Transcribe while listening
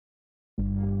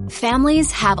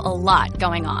Families have a lot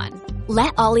going on.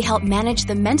 Let Ollie help manage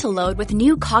the mental load with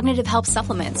new cognitive health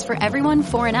supplements for everyone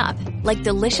 4 and up, like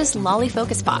delicious Lolly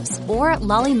Focus Pops or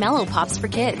Lolly Mellow Pops for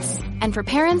kids. And for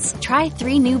parents, try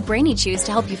 3 new Brainy Chews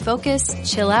to help you focus,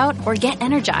 chill out, or get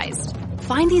energized.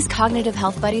 Find these cognitive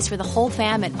health buddies for the whole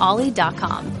fam at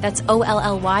ollie.com. That's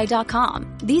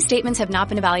OLLY.com. These statements have not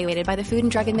been evaluated by the Food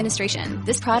and Drug Administration.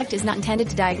 This product is not intended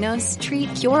to diagnose,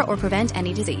 treat, cure, or prevent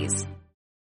any disease.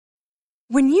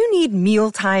 When you need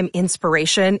mealtime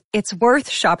inspiration, it's worth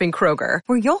shopping Kroger,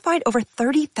 where you'll find over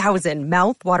 30,000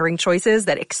 mouth-watering choices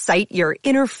that excite your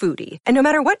inner foodie. And no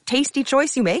matter what tasty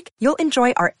choice you make, you'll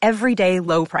enjoy our everyday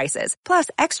low prices, plus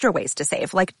extra ways to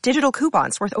save, like digital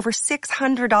coupons worth over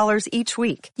 $600 each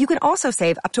week. You can also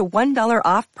save up to $1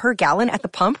 off per gallon at the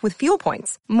pump with fuel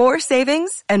points. More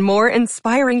savings and more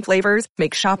inspiring flavors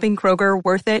make shopping Kroger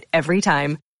worth it every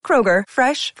time. Kroger,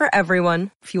 fresh for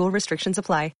everyone. Fuel restrictions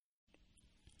apply.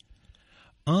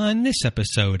 On this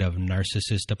episode of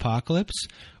Narcissist Apocalypse,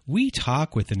 we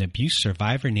talk with an abuse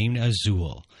survivor named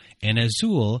Azul. And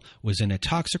Azul was in a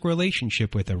toxic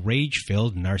relationship with a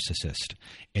rage-filled narcissist.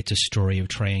 It's a story of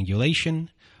triangulation,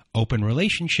 open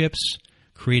relationships,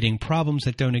 creating problems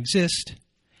that don't exist,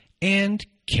 and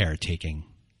caretaking.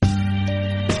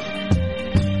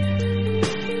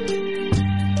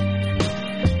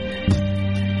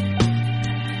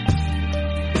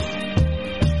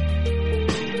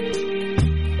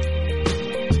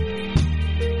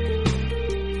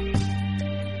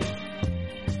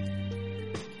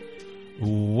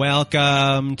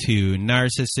 Welcome to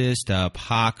Narcissist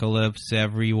Apocalypse,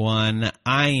 everyone.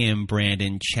 I am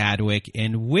Brandon Chadwick,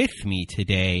 and with me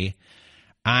today,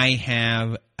 I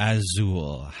have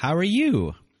Azul. How are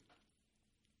you?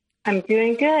 I'm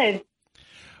doing good.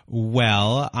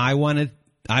 Well, I want to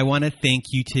thank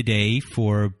you today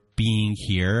for being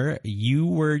here. You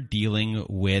were dealing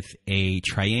with a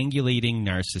triangulating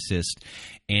narcissist,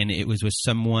 and it was with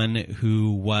someone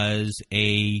who was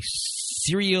a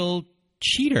serial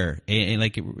cheater, and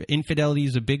like infidelity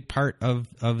is a big part of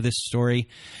this story,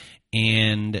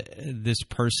 and this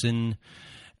person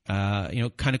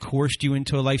kind of coerced you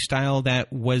into a lifestyle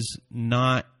that was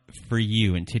not for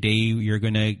you. And today you're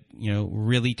going to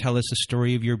really tell us a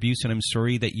story of your abuse, and I'm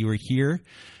sorry that you were here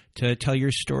to tell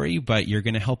your story, but you're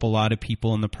going to help a lot of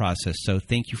people in the process. So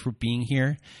thank you for being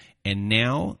here. And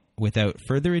now, without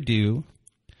further ado,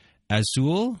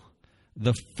 Azul,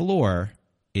 the floor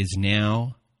is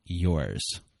now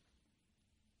yours.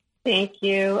 Thank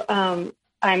you. I'm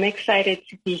excited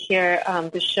to be here.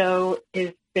 The show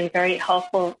has been very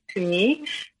helpful to me.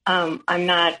 I'm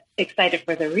not excited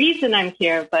for the reason I'm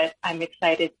here, but I'm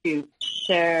excited to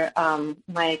share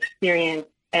my experience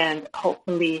and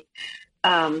hopefully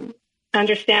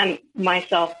understand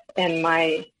myself and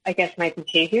my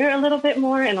behavior a little bit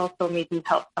more, and also maybe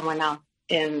help someone else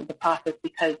in the process,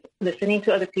 because listening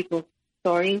to other people's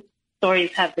stories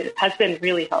has been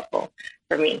really helpful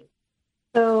for me.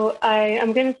 So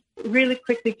I'm going to really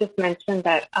quickly just mention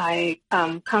that I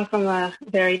come from a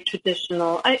very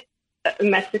traditional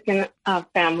Mexican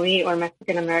family, or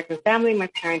Mexican-American family. My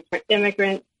parents were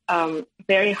immigrants,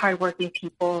 very hardworking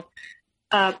people,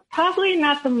 probably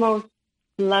not the most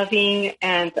loving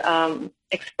and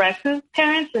expressive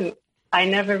parents. And I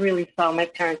never really saw my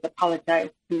parents apologize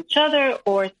to each other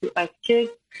or to us kids.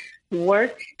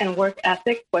 Work and work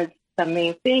ethic was the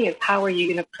main thing. Is how are you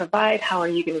going to provide? How are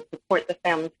you going to support the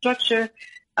family structure?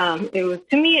 It was,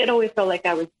 to me, it always felt like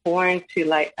I was born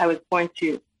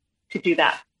to do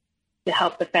that, to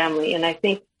help the family. And I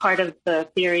think part of the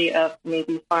theory of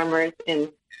maybe farmers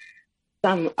in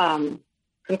some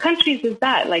countries is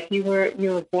that, like, you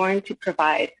were born to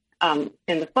provide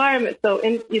in the farm. So,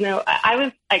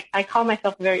 I call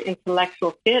myself a very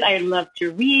intellectual kid. I love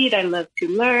to read. I love to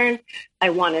learn.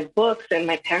 I wanted books, and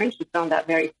my parents just found that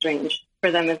very strange. For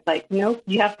them, it's like, no,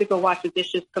 you have to go wash the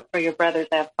dishes, cook for your brothers.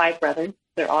 I have 5 brothers.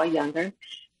 They're all younger.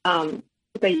 My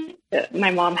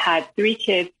mom had 3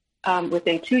 kids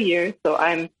within 2 years, so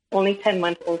I'm only 10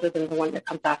 months older than the one that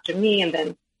comes after me, and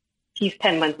then he's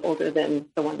 10 months older than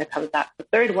the one that comes after the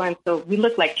third one. So we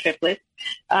look like triplets.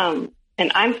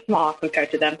 And I'm small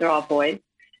compared to them. They're all boys.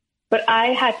 But I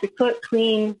had to cook,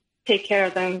 clean, take care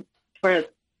of them for,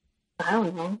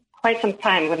 quite some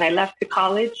time. When I left to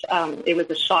college, it was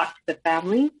a shock to the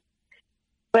family.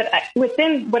 But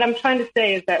what I'm trying to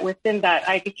say is that within that,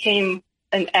 I became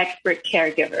an expert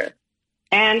caregiver.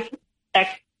 And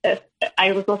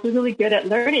I was also really good at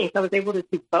learning, so I was able to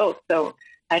do both. So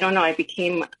I don't know, I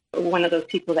became one of those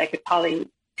people that could probably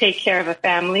take care of a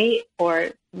family, or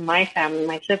my family,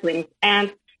 my siblings,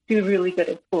 and do really good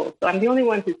at school. So I'm the only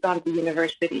one who's gone to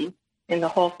university in the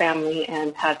whole family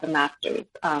and has a master's,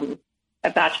 a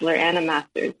bachelor and a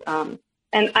master's.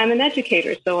 And I'm an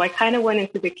educator, so I kind of went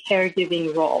into the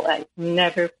caregiving role. I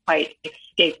never quite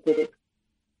escaped it. It's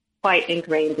quite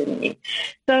ingrained in me.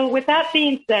 So with that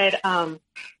being said,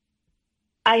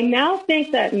 I now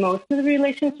think that most of the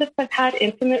relationships I've had,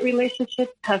 intimate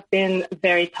relationships, have been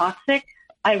very toxic.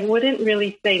 I wouldn't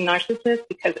really say narcissist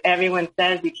because everyone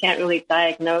says you can't really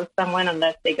diagnose someone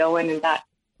unless they go in, and that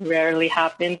rarely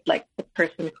happens. Like the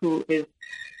person who is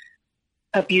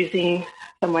abusing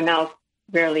someone else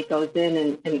rarely goes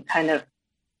in and kind of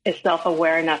is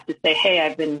self-aware enough to say, hey,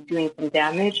 I've been doing some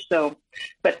damage. So,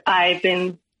 but I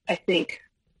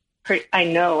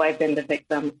know I've been the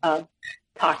victim of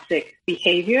toxic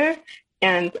behavior.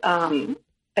 And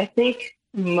I think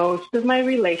most of my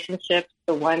relationships,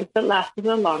 the ones that lasted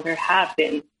the longer, have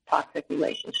been toxic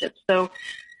relationships. So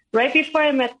right before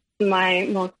I met my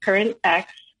most current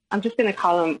ex, I'm just going to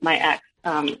call him my ex,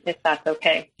 if that's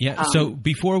okay. Yeah. So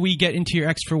before we get into your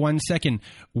ex for 1 second,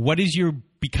 what is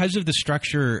because of the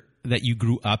structure that you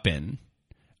grew up in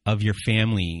of your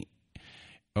family,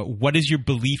 what is your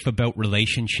belief about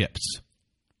relationships?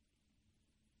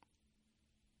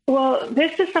 Well,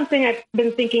 this is something I've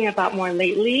been thinking about more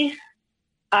lately.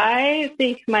 I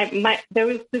think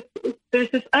there's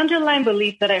this underlying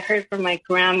belief that I heard from my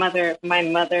grandmother, my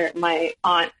mother, my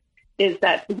aunt, is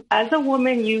that as a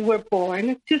woman, you were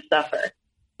born to suffer.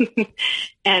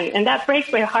 and that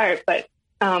breaks my heart. But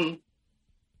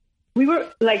we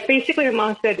were like, basically, my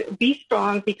mom said, be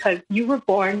strong because you were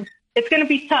born. It's going to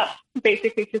be tough,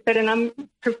 basically. She said, and I'm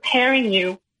preparing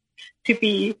you to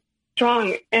be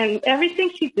strong. And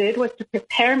everything she did was to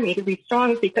prepare me to be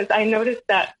strong, because I noticed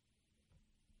that.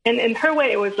 And in her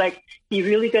way, it was like, be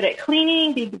really good at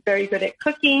cleaning, be very good at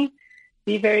cooking,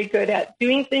 be very good at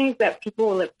doing things that people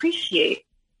will appreciate.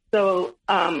 So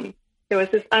there was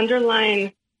this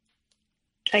underlying,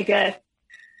 I guess,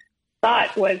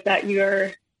 thought was that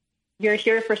you're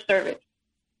here for service.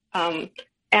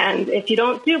 And if you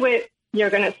don't do it, you're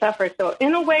going to suffer. So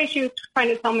in a way, she was trying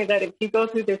to tell me that if you go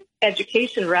through this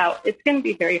education route, it's going to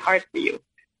be very hard for you.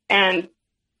 And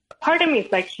part of me is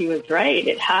like, she was right.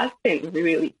 It has been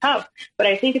really tough. But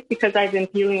I think it's because I've been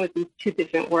dealing with these two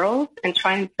different worlds and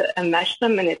trying to enmesh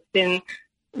them. And it's been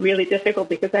really difficult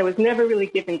because I was never really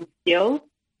given the skills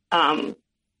to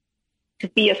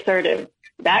be assertive.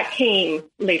 That came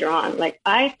later on. Like,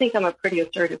 I think I'm a pretty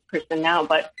assertive person now,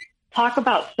 but talk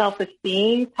about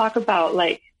self-esteem, talk about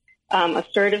like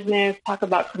assertiveness, talk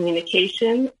about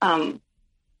communication.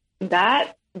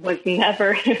 That was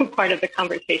never part of the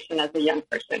conversation as a young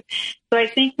person. So I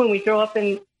think when we grow up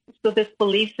in this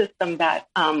belief system that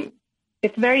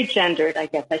it's very gendered, I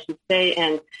guess I should say,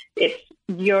 and it's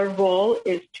your role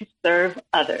is to serve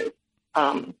others.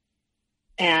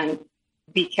 And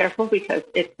be careful because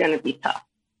it's going to be tough.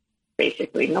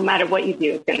 Basically, no matter what you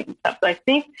do, it's going to be tough. So I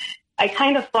think I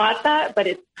kind of thought that, but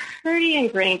it's pretty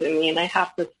ingrained in me, and I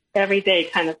have to every day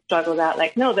kind of struggle that,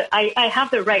 like, no, that I have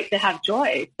the right to have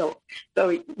joy. So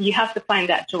you have to find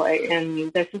that joy.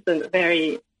 And this is a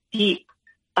very deep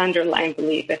underlying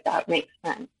belief, if that makes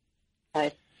sense.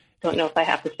 I don't know if I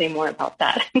have to say more about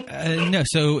that. No.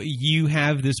 So you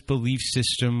have this belief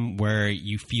system where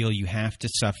you feel you have to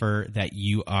suffer, that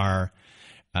you are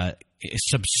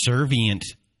subservient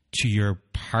to your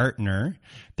partner,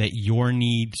 that your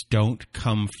needs don't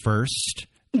come first.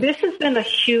 This has been a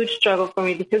huge struggle for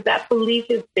me because that belief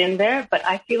has been there, but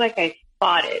I feel like I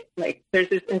fought it. Like, there's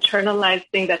this internalized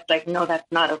thing that's like, no, that's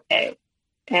not okay.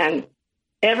 And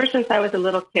ever since I was a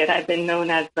little kid, I've been known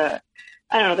as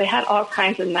they had all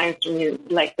kinds of names for me,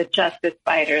 like the justice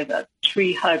fighter, the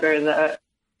tree hugger,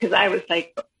 because I was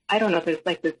like, I don't know, there's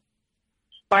like this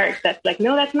spark that's like,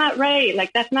 no, that's not right.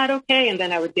 Like, that's not okay. And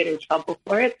then I would get in trouble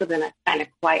for it. So then I kind of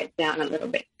quiet down a little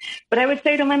bit. But I would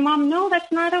say to my mom, no, that's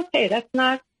not okay. That's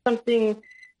not something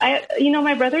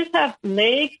my brothers have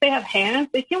legs, they have hands,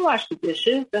 they can wash the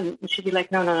dishes. And she'd be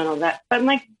like, no, that, but I'm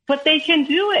like, but they can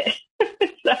do it.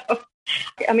 So,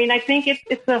 I mean, I think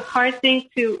it's a hard thing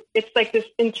it's like this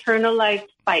internalized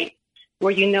fight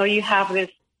where, you have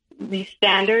these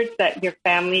standards that your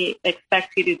family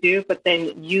expects you to do, but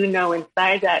then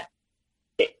inside that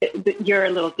you're a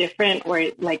little different, or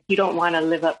like you don't want to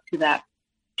live up to that.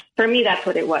 For me, that's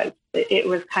what it was. It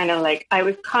was kind of like I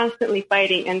was constantly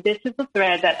fighting, and this is a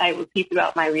thread that I repeat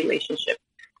throughout my relationship.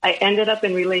 I ended up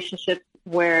in relationships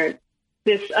where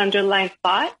this underlying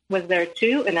thought was there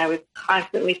too, and I was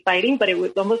constantly fighting, but it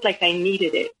was almost like I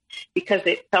needed it because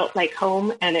it felt like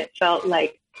home, and it felt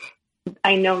like,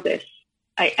 I know this.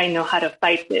 I know how to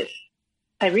fight this.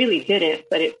 I really didn't,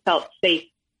 but it felt safe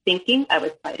thinking I was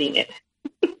fighting it.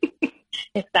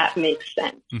 if that makes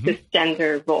sense, Mm-hmm. this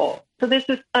gender role. So there's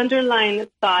this underlying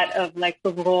thought of like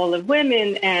the role of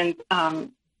women and,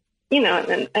 and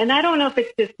I don't know if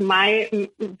it's just my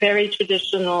very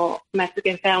traditional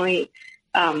Mexican family,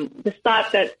 the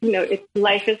thought that,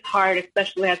 life is hard,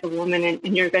 especially as a woman,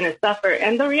 and you're going to suffer.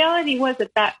 And the reality was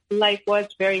that life was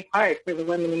very hard for the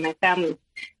women in my family.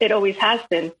 It always has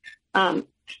been,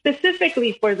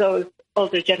 specifically for those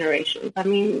older generations. I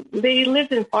mean, they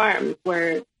lived in farms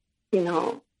where,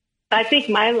 I think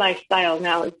my lifestyle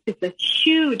now is a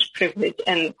huge privilege,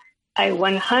 and I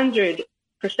 100%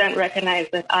 recognize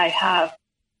that I have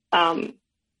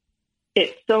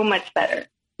it so much better.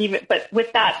 But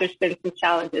with that, there's been some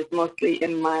challenges, mostly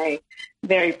in my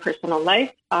very personal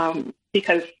life,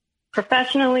 because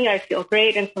professionally, I feel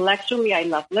great. Intellectually, I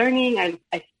love learning.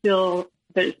 I feel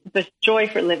there's joy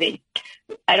for living.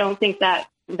 I don't think that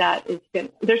is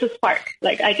good. There's a spark.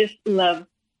 Like, I just love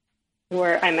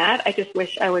where I'm at. I just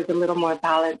wish I was a little more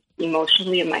balanced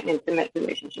emotionally in my intimate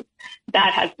relationships.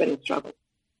 That has been a struggle.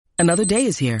 Another day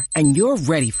is here, and you're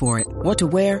ready for it. What to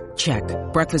wear? Check.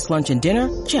 Breakfast, lunch, and dinner?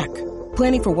 Check.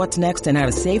 Planning for what's next and how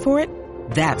to save for it?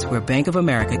 That's where Bank of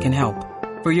America can help.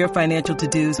 For your financial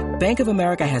to-dos, Bank of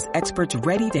America has experts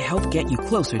ready to help get you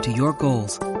closer to your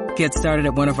goals. Get started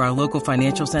at one of our local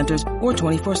financial centers or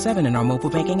 24/7 in our mobile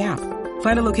banking app.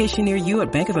 Find a location near you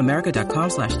at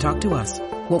bankofamerica.com/talktous.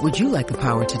 What would you like the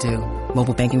power to do?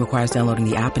 Mobile banking requires downloading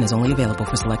the app and is only available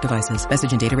for select devices.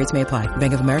 Message and data rates may apply.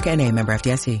 Bank of America NA, member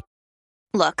FDIC.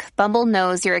 Look, Bumble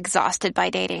knows you're exhausted by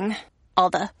dating. All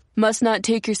the must not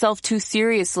take yourself too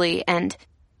seriously and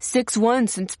 6'1"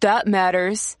 since that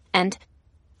matters. And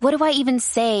what do I even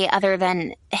say other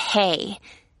than, hey?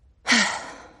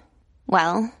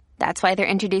 Well, that's why they're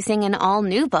introducing an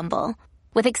all-new Bumble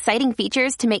with exciting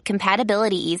features to make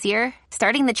compatibility easier,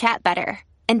 starting the chat better,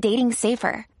 and dating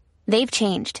safer. They've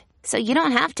changed, so you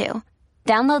don't have to.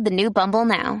 Download the new Bumble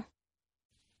now.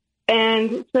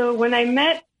 And so when I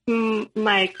met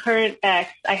my current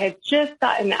ex, I had just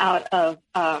gotten out of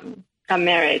a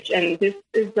marriage, and this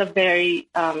is a very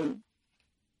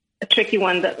a tricky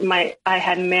one. That I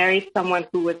had married someone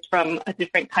who was from a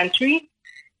different country,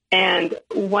 and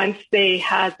once they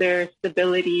had their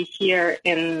stability here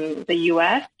in the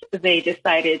U.S., they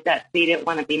decided that they didn't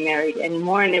want to be married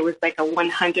anymore, and it was like a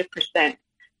 100%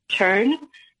 turn,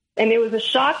 and it was a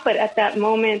shock. But at that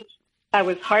moment, I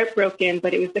was heartbroken,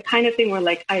 but it was the kind of thing where,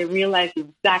 like, I realized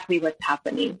exactly what's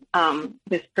happening.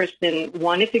 This person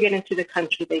wanted to get into the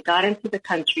country. They got into the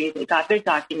country. They got their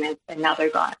documents, and now they're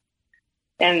gone.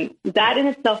 And that in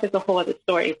itself is a whole other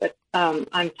story. But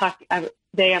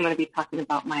today I'm going to be talking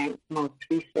about my most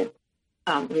recent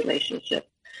relationship.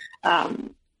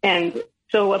 And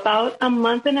so about a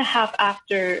month and a half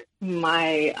after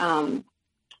my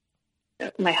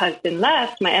husband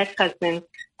left, my ex-husband,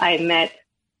 I met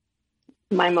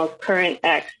my most current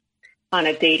ex on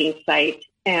a dating site,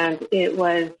 and it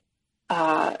was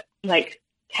like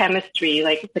chemistry,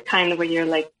 like the kind where you're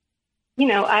like,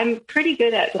 I'm pretty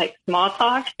good at like small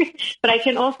talk, but I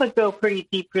can also go pretty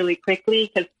deep really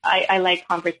quickly because I like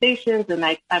conversations and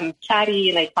I'm chatty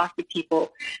and I talk to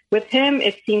people. With him,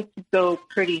 it seems to go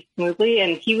pretty smoothly,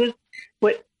 and he was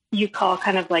what you call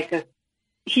kind of like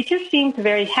he just seemed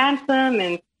very handsome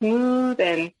and smooth,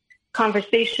 and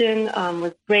conversation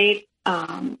was great.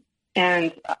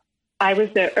 And I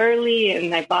was there early,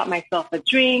 and I bought myself a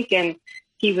drink, and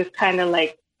he was kind of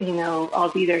like,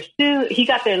 I'll be there soon. He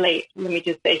got there late. Let me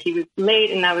just say he was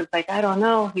late, and I was like, I don't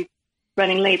know, he's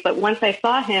running late. But once I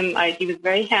saw him, he was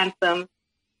very handsome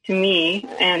to me.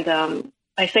 And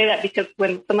I say that because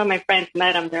when some of my friends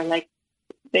met him, they're like,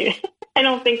 I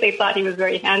don't think they thought he was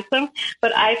very handsome,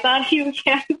 but I thought he was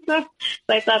handsome. So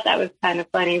I thought that was kind of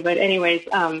funny. But anyways,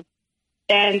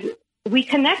 and we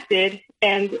connected,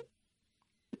 and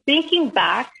thinking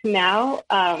back now,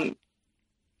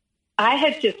 I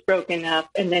had just broken up,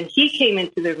 and then he came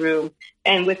into the room,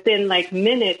 and within like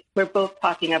minutes, we're both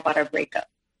talking about our breakup.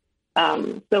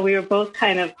 So we were both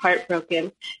kind of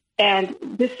heartbroken. And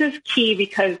this is key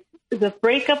because the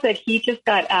breakup that he just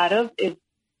got out of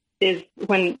is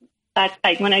when I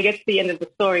get to the end of the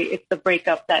story, it's the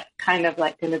breakup that's kind of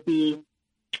like going to be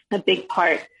a big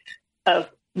part of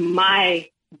my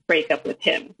breakup with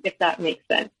him, if that makes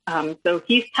sense. So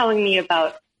he's telling me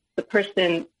about the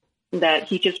person that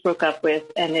he just broke up with,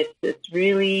 and it's this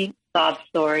really sob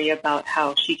story about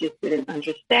how she just didn't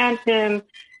understand him,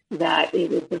 that it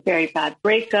was a very bad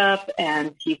breakup,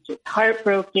 and he's just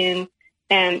heartbroken.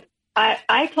 And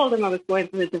I told him I was going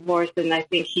through a divorce, and I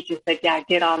think he just said, yeah,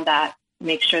 get on that,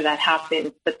 make sure that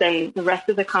happens. But then the rest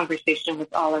of the conversation was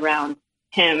all around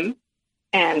him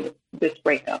and this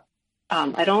breakup.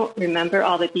 I don't remember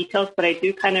all the details, but I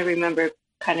do kind of remember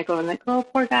kind of going like, oh,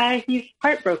 poor guy, he's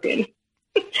heartbroken.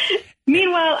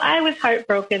 Meanwhile, I was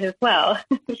heartbroken as well.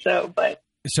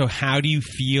 So how do you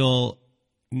feel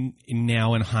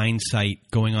now in hindsight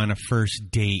going on a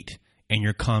first date and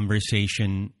your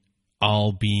conversation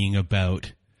all being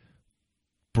about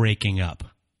breaking up?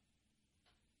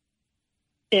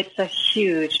 It's a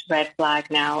huge red flag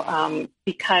now,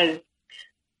 because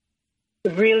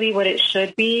really what it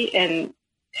should be,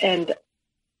 and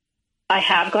I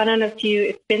have gone on a few,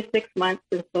 it's been 6 months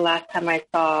since the last time I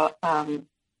saw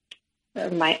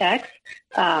my ex,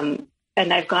 and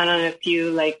I've gone on a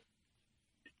few like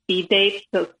speed dates,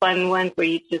 those fun ones where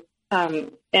you just,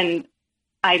 and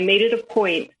I made it a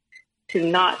point to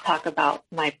not talk about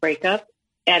my breakup,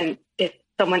 and if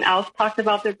someone else talked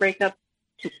about their breakup,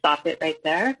 to stop it right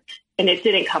there. And it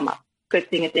didn't come up. Good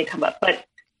thing it didn't come up. But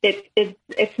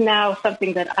it's now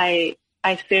something that I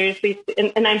seriously,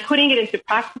 and I'm putting it into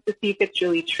practice to see if it's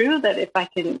really true, that if I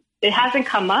can, it hasn't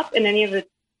come up in any of the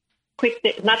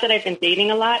not that I've been dating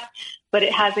a lot, but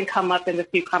it hasn't come up in the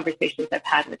few conversations I've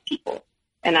had with people.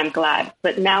 And I'm glad.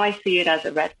 But now I see it as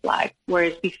a red flag.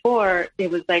 Whereas before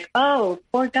it was like, oh,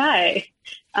 poor guy.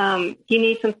 He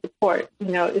needs some support.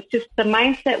 It's just the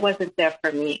mindset wasn't there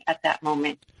for me at that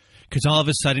moment. Because all of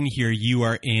a sudden here you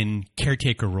are in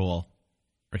caretaker role,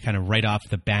 or kind of right off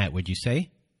the bat, would you say?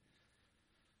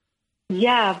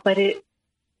 Yeah, but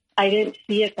I didn't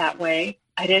see it that way.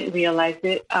 I didn't realize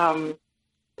it.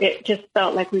 It just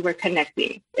felt like we were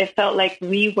connecting. It felt like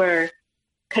we were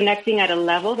connecting at a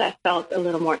level that felt a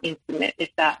little more intimate,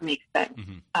 if that makes sense,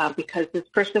 because this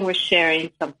person was sharing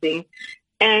something.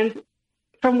 And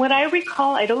from what I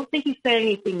recall, I don't think he said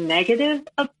anything negative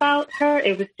about her.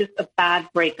 It was just a bad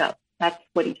breakup. That's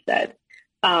what he said.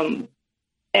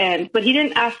 But he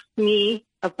didn't ask me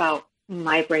about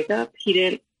my breakup. He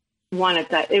didn't want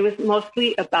to. It was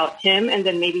mostly about him, and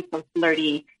then maybe some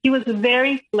flirty. He was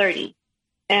very flirty.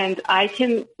 And I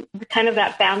can kind of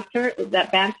that banter,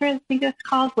 I think it's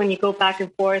called, when you go back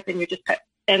and forth and you're just,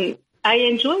 and I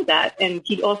enjoyed that. And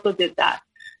he also did that.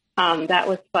 That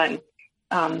was fun.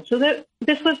 So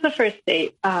this was the first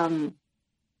date.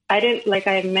 I didn't, like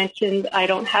I mentioned, I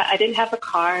didn't have a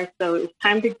car, so it was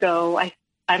time to go.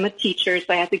 I'm a teacher, so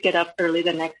I had to get up early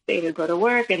the next day to go to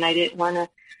work, and I didn't want to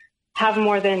have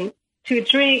more than 2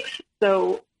 drinks.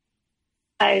 So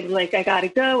I got to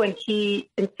go, and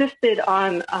he insisted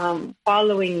on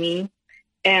following me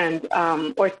and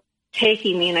or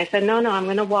taking me. And I said, no, I'm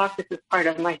going to walk. This is part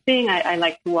of my thing. I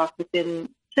like to walk within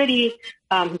the city.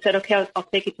 He said, okay, I'll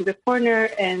take you to the corner.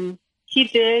 And he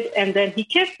did. And then he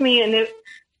kissed me. And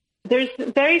there's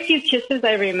very few kisses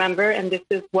I remember, and this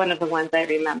is one of the ones I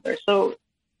remember. So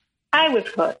I was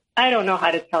hooked. I don't know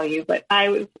how to tell you, but I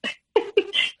was...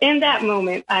 In that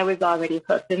moment, I was already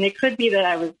hooked, and it could be that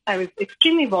I was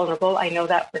extremely vulnerable. I know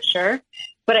that for sure,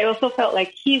 but I also felt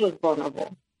like he was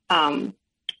vulnerable.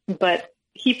 But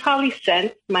he probably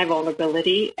sensed my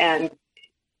vulnerability and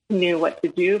knew what to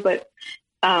do. But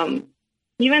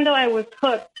even though I was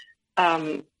hooked,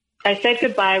 I said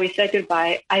goodbye. We said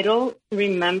goodbye. I don't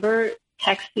remember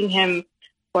texting him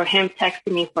or him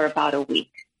texting me for about a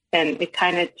week, and it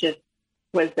kind of just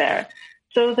was there.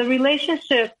 So the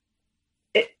relationship,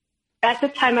 at the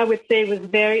time, I would say was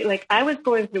very, I was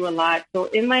going through a lot. So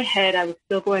in my head, I was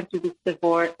still going through this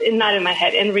divorce. Not in my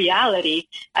head. In reality,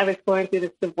 I was going through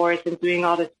this divorce and doing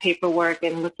all this paperwork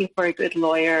and looking for a good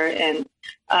lawyer and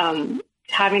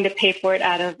having to pay for it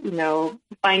out of,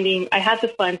 I had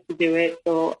the funds to do it.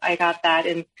 So I got that.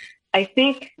 And I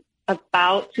think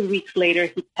about 2 weeks later,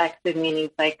 he texted me and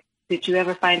he's like, did you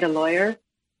ever find a lawyer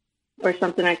or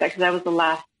something like that? Because that was the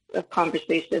last of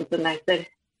conversations. And I said,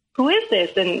 who is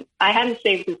this? And I hadn't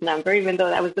saved his number, even though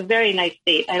that was a very nice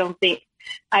date. I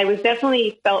was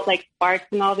definitely felt like sparks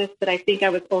and all this, but I think I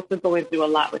was also going through a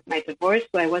lot with my divorce.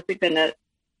 So I wasn't going to,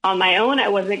 on my own, I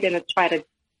wasn't going to try to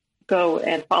go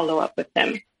and follow up with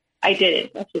him. I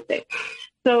didn't, I should say.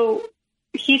 So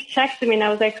he texted me and I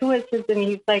was like, who is this? And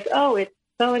he's like, oh, it's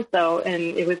so-and-so. And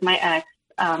it was my ex.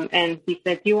 And he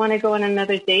said, do you want to go on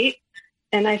another date?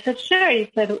 And I said, sure. He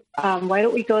said, why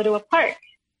don't we go to a park?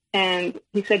 And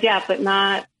he said, yeah, but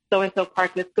not so-and-so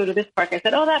park. Let's go to this park. I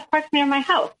said, oh, that park's near my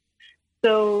house.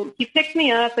 So he picked me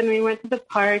up and we went to the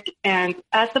park. And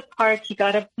at the park, he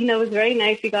got it was very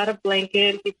nice. He got a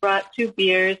blanket. He brought 2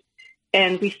 beers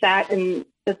and we sat in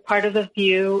the part of the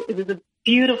view. It was a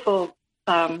beautiful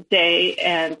day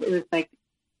and it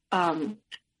was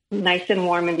nice and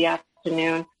warm in the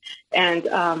afternoon.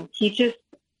 And he just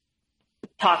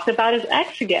talked about his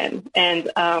ex again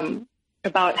and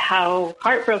about how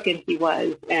heartbroken he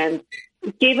was and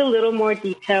gave a little more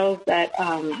details that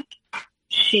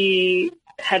she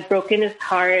had broken his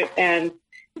heart and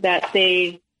that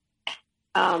he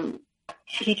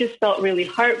just felt really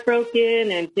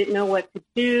heartbroken and didn't know what to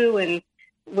do and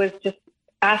was just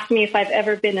asked me if I've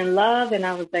ever been in love. And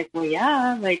I was like, well,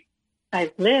 yeah, like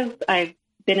I've been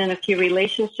in a few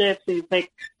relationships. He's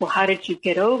like, well, how did you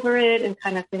get over it? And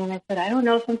kind of thing. And I said, I don't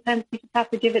know. Sometimes you just have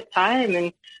to give it time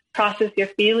and process your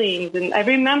feelings. And I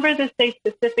remember this day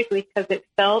specifically because it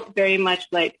felt very much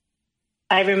like,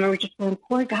 I remember just going,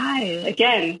 poor guy, like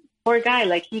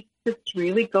he's just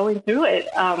really going through it.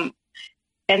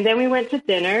 And then we went to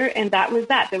dinner and that was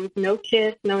that. There was no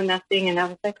kiss, no nothing. And I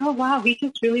was like, oh, wow, he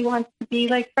just really wants to be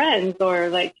like friends or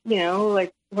like, you know,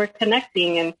 like we're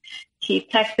connecting. And he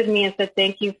texted me and said,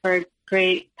 thank you for a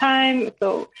great time.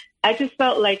 So I just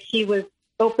felt like he was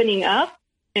opening up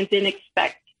and didn't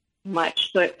expect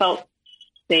much. So it felt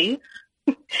safe.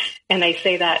 And I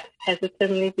say that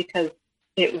hesitantly because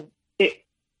I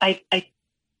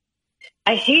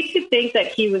hate to think that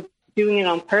he was doing it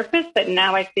on purpose, but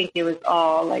now I think it was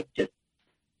all like just,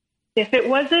 if it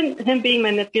wasn't him being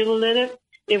manipulative,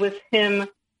 it was him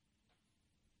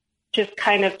just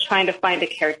kind of trying to find a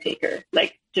caretaker,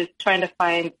 like just trying to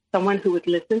find someone who would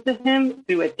listen to him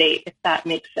through a date, if that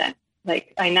makes sense.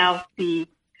 Like I now see,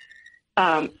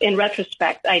 in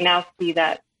retrospect, I now see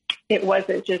that it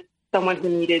wasn't just someone who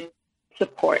needed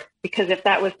support, because if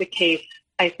that was the case,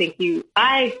 I think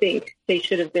they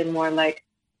should have been more like,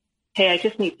 hey, I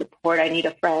just need support. I need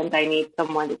a friend. I need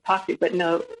someone to talk to. But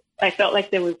no, I felt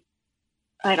like there was,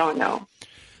 I don't know.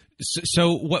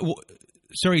 So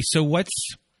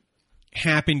what's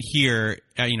happened here?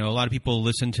 A lot of people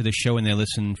listen to the show and they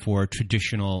listen for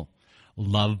traditional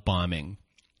love bombing.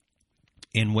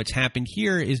 And what's happened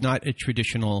here is not a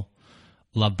traditional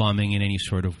love bombing in any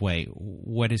sort of way.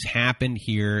 What has happened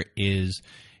here is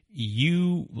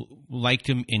you liked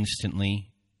him instantly.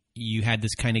 You had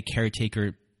this kind of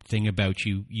caretaker thing about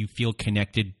you. You feel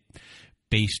connected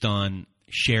based on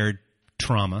shared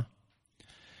trauma.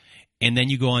 And then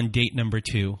you go on date number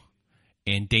 2.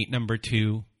 And date number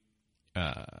 2,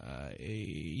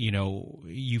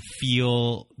 you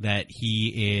feel that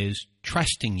he is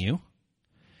trusting you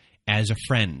as a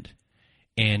friend.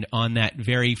 And on that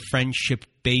very friendship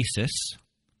basis,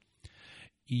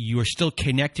 you are still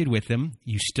connected with him.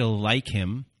 You still like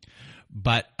him,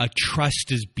 but a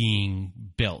trust is being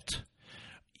built.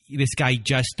 This guy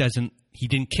just he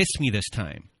didn't kiss me this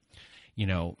time.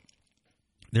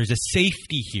 There's a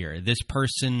safety here. This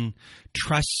person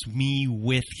trusts me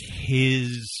with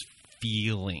his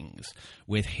feelings,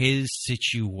 with his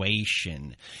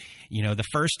situation. The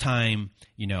first time,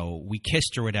 we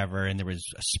kissed or whatever and there was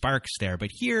sparks there, but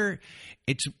here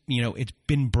it's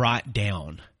been brought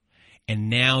down. And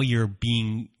now you're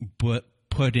being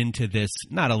put into this,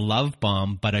 not a love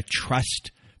bomb, but a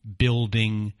trust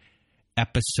building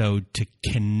episode to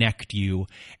connect you,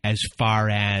 as far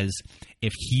as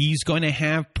if he's going to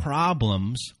have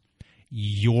problems,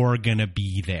 you're going to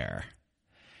be there.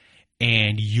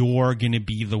 And you're going to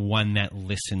be the one that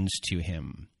listens to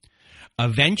him.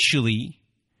 Eventually,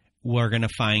 we're going to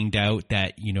find out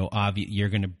that, you're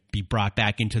going to be brought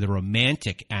back into the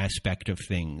romantic aspect of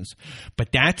things.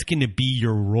 But that's going to be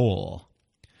your role.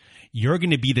 You're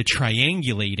going to be the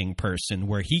triangulating person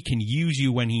where he can use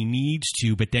you when he needs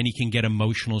to, but then he can get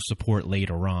emotional support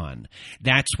later on.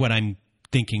 That's what I'm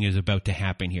thinking is about to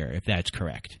happen here, if that's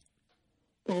correct.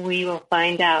 We will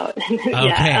find out.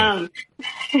 Okay.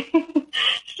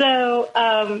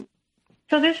 So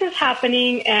this is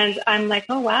happening, and I'm like,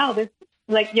 oh, wow,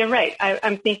 you're right.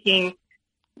 I'm thinking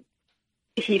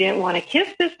he didn't want to kiss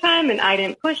this time, and I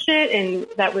didn't push it, and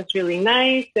that was really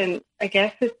nice. And I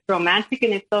guess it's romantic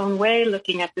in its own way,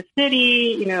 looking at the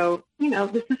city.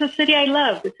 This is a city I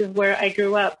love. This is where I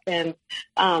grew up, and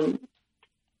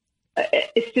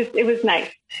it was nice.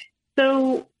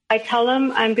 So I tell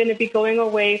him I'm going to be going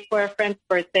away for a friend's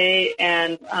birthday,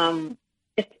 and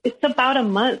it's about a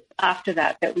month after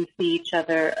that we see each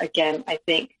other again, I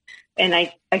think. And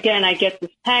I get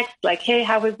this text like, hey,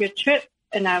 how was your trip?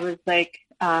 And I was like,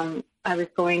 I was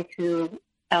going to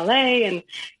LA, and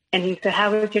he said,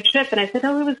 how was your trip? And I said,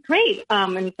 oh, it was great.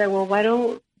 And he said, well,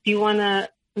 do you want to,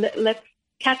 let's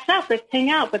catch up, let's hang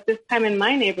out, but this time in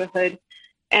my neighborhood.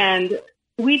 And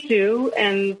we do.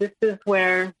 And this is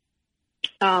where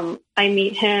I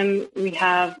meet him. We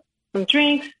have some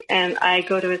drinks, and I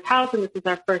go to his house, and this is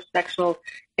our first sexual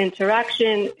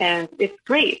interaction, and it's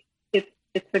great.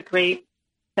 It's a great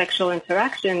sexual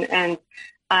interaction, and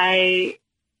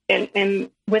and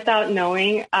without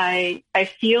knowing, I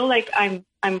feel like I'm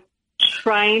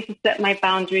trying to set my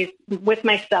boundaries with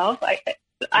myself.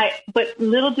 but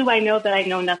little do I know that I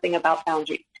know nothing about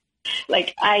boundaries.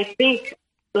 Like, I think,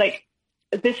 like,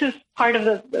 this is part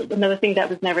of another thing that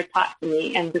was never taught to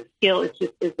me, and the skill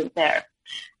just isn't there.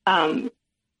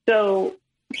 So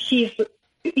he's like,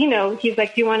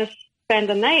 do you want to spend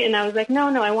the night? And I was like, no,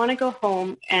 I want to go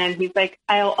home. And he's like,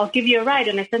 I'll give you a ride.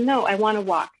 And I said, no, I want to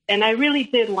walk. And I really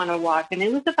did want to walk. And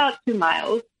it was about 2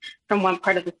 miles from one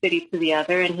part of the city to the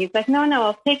other. And he's like, no,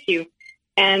 I'll take you.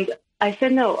 And I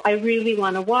said, no, I really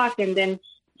want to walk. And then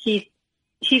he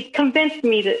convinced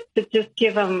me to just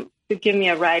give me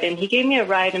a ride. And he gave me a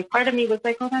ride. And part of me was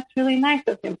like, oh, that's really nice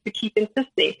of him to keep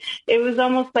insisting. It was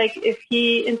almost like if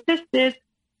he insisted,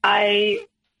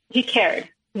 he cared,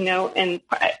 and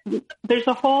there's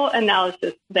a whole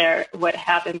analysis there, what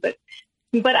happened. But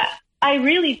I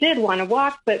really did want to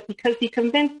walk, but because he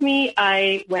convinced me,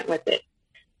 I went with it.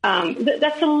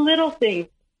 That's a little thing,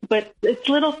 but it's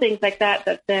little things like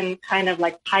that then kind of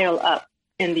like pile up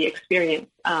in the experience.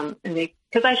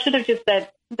 Because I should have just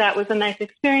said, that was a nice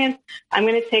experience. I'm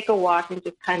going to take a walk and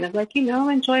just kind of like,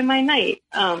 enjoy my night.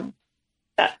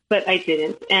 But I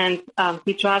didn't. And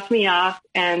he dropped me off,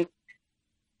 and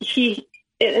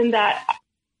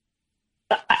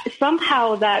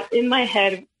somehow that in my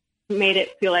head made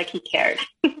it feel like he cared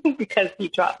because he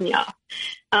dropped me off.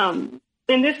 And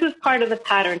this is part of the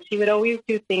pattern. She would always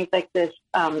do things like this.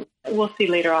 We'll see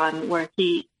later on where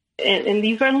and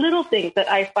these are little things that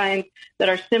I find that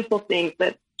are simple things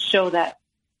that show that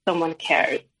someone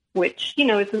cares, which,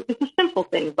 it's a simple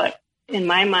thing, but in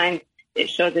my mind, it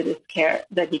showed that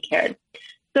he cared.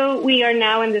 So we are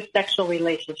now in this sexual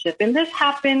relationship, and this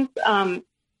happens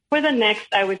for the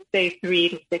next, I would say, 3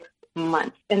 to 6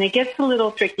 months. And it gets a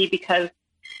little tricky because,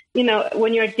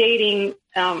 when you're dating,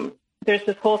 there's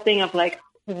this whole thing of like,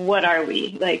 what are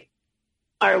we? Like,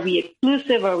 are we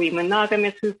exclusive? Are we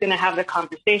monogamous? Who's going to have the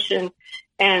conversation?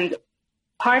 And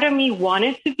part of me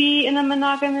wanted to be in a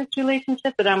monogamous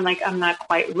relationship, but I'm like, I'm not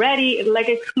quite ready. Like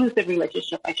exclusive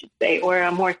relationship, I should say, or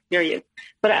a more serious.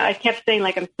 But I kept saying,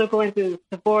 like, I'm still going through this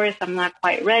divorce. I'm not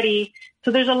quite ready.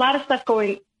 So there's a lot of stuff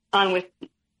going on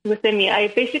within me. I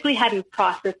basically hadn't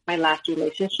processed my last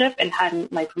relationship and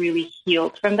hadn't like really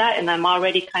healed from that. And I'm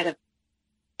already kind of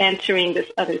entering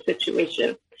this other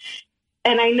situation.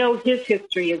 And I know his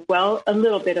history as well, a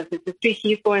little bit of his history.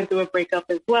 He's going through a breakup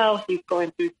as well. He's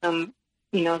going through some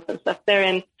stuff there.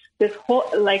 And this whole,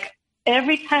 like,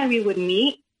 every time we would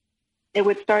meet, it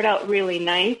would start out really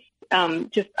nice,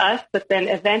 just us, but then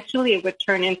eventually it would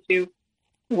turn into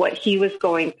what he was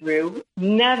going through.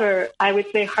 Never, I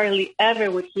would say hardly ever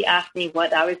would he ask me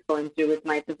what I was going through with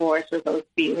my divorce or those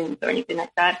feelings or anything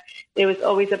like that. It was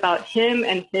always about him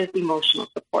and his emotional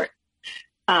support.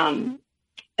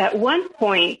 At one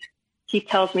point, he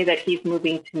tells me that he's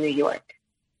moving to New York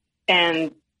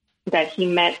and that he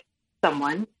met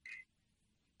someone.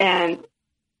 And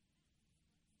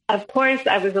of course,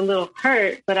 I was a little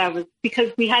hurt, but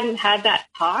because we hadn't had that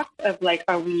talk of like,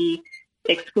 are we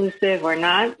exclusive or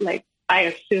not? Like, I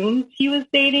assumed he was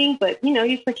dating, but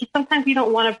he's like, sometimes you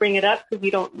don't want to bring it up because you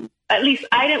don't, at least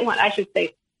I didn't want, I should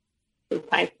say,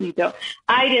 sometimes you don't.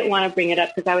 I didn't want to bring it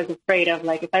up because I was afraid of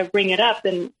like, if I bring it up,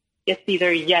 then it's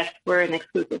either yes, we're in an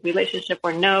exclusive relationship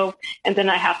or no. And then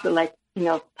I have to like,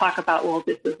 talk about, well,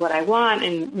 this is what I want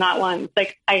and not want. It's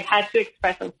like I had to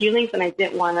express some feelings and I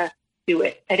didn't want to do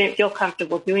it. I didn't feel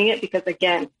comfortable doing it because,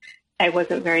 again, I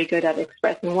wasn't very good at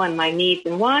expressing my needs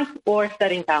and wants or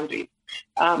setting boundaries.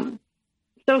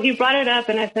 So he brought it up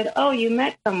and I said, oh, you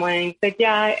met someone? And he said,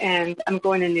 yeah, and I'm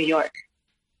going to New York.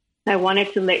 I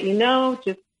wanted to let you know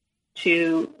just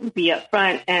to be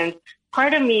upfront. And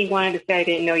part of me wanted to say I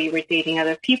didn't know you were dating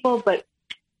other people, but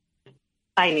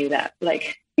I knew that.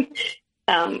 Like,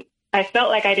 I felt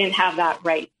like I didn't have that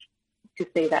right to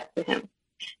say that to him.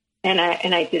 And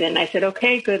I didn't. I said,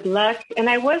 okay, good luck. And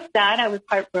I was sad. I was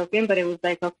heartbroken, but it was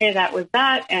like, okay, that was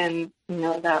that. And,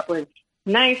 that was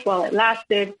nice while it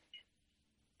lasted.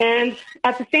 And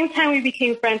at the same time, we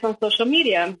became friends on social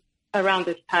media around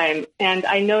this time. And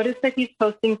I noticed that he's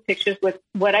posting pictures with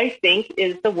what I think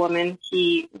is the woman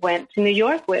he went to New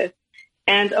York with.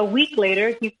 And a week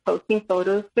later, he's posting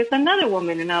photos with another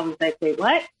woman. And I was like, wait,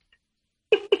 what?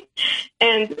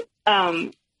 And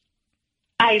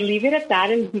I leave it at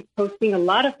that. And he's posting a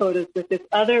lot of photos with this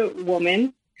other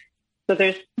woman. So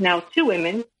there's now 2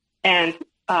 women. And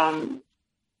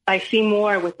I see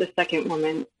more with the second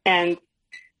woman. And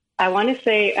I want to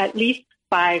say at least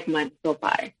 5 months go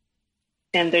by.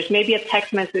 And there's maybe a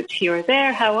text message here or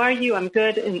there. How are you? I'm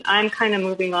good. And I'm kind of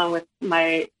moving on with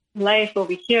my life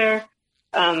over here,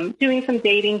 doing some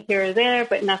dating here or there,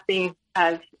 but nothing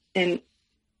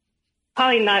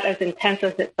probably not as intense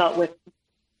as it felt with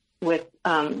with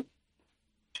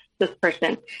this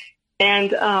person.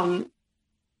 And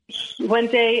one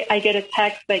day I get a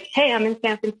text like, hey, I'm in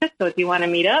San Francisco. Do you want to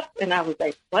meet up? And I was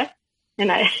like, what?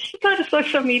 And I go to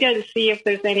social media to see if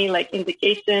there's any like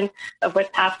indication of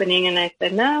what's happening. And I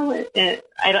said, no,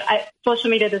 social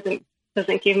media doesn't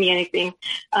give me anything,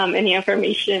 any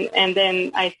information. And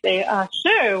then I say,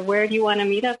 sure, where do you want to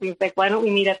meet up? And he's like, why don't we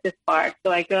meet at this bar?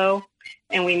 So I go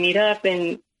and we meet up,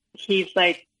 and he's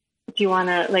like, do you want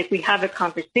to, like, we have a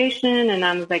conversation? And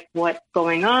I'm like, what's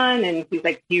going on? And he's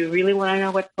like, do you really want to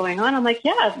know what's going on? I'm like,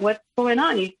 yeah, what's going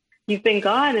on? You've been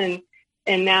gone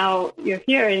and now you're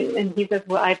here. And he says,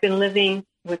 well, I've been living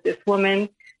with this woman.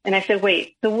 And I said,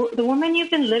 wait, the woman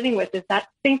you've been living with, is that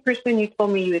the same person you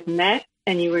told me you had met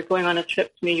and you were going on a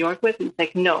trip to New York with? And he's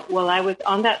like, no. Well, I was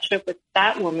on that trip with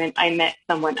that woman. I met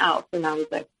someone else. And I was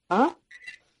like, huh?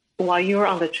 While you were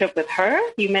on the trip with her,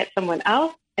 you met someone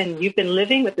else and you've been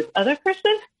living with this other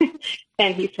person?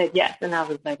 And he said, yes. And I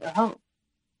was like, oh,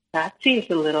 that seems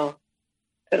a little,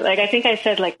 like, I think I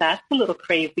said, like, that's a little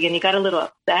crazy. And he got a little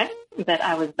upset that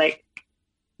I was like,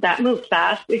 that moved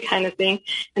fast, kind of thing.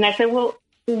 And I said, well,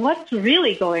 what's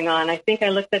really going on? I think I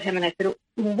looked at him and I said,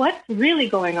 what's really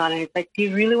going on? And he's like, do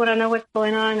you really want to know what's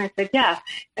going on? And I said, yeah.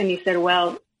 And he said,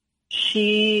 well,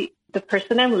 the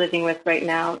person I'm living with right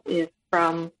now is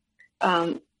from,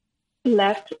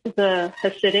 left the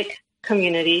Hasidic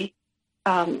community,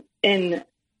 in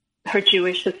her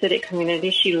Jewish Hasidic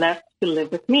community. She left to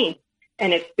live with me.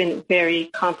 And it's been very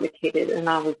complicated. And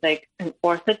I was like, an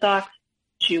Orthodox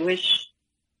Jewish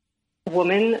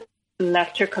woman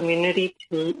left her community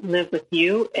to live with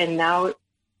you, and now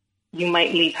you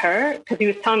might leave her? Because he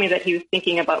was telling me that he was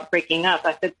thinking about breaking up.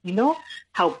 I said, you know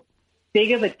how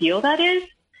big of a deal that is?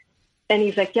 And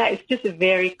he's like, yeah, it's just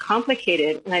very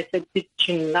complicated. And I said, did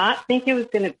you not think it was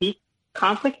going to be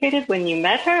complicated when you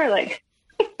met her? Like,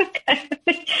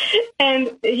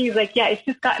 and he's like, yeah, it's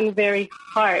just gotten very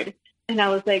hard. And I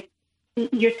was like,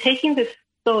 you're taking this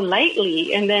so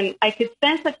lightly. And then I could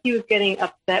sense that he was getting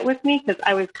upset with me because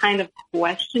I was kind of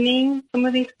questioning some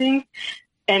of these things.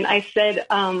 And I said,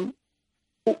 well,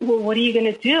 what are you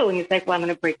going to do? And he's like, well, I'm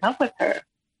going to break up with her.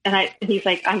 And he's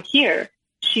like, I'm here.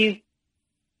 She's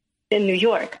in New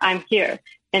York. I'm here.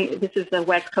 And this is the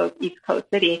West Coast, East Coast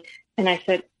city. And I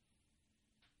said,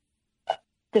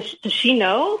 does she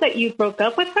know that you broke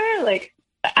up with her? Like,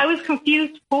 I was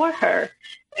confused for her.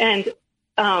 And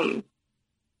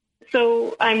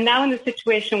so I'm now in the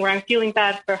situation where I'm feeling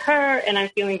bad for her and I'm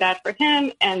feeling bad for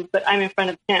him, but I'm in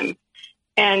front of him.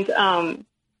 And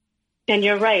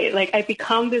you're right. Like, I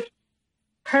become this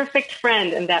perfect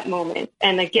friend in that moment.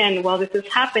 And again, while this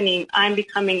is happening, I'm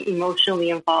becoming emotionally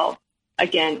involved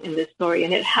again in this story.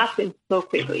 And it happened so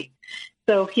quickly.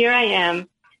 So here I am.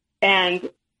 And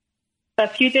a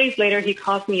few days later, he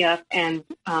calls me up and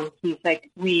he's like,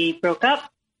 we broke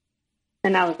up.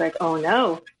 And I was like, oh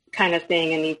no, kind of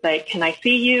thing. And he's like, can I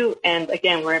see you? And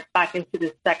again, we're back into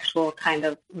this sexual kind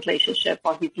of relationship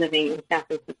while he's living in San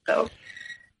Francisco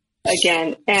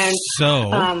again. And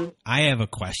so I have a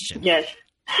question. Yes.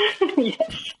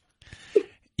 Yes.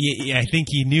 Yeah, I think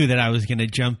you knew that I was going to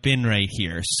jump in right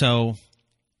here. So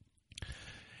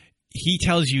he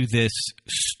tells you this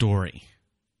story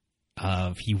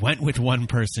of he went with one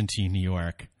person to New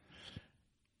York,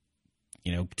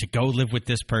 to go live with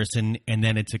this person, and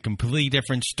then it's a completely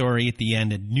different story at the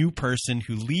end. A new person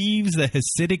who leaves the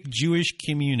Hasidic Jewish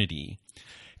community,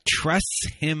 trusts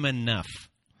him enough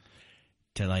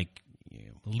to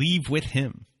leave with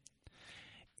him,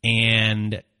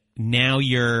 and now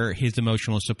you're his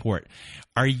emotional support.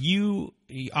 Obviously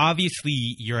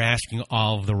you're asking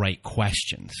all of the right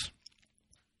questions,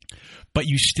 but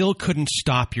you still couldn't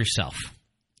stop yourself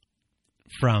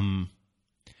from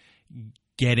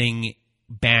getting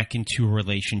back into a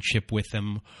relationship with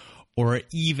him, or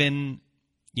even,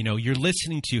 you're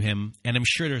listening to him, and I'm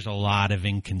sure there's a lot of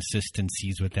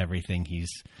inconsistencies with everything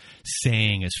he's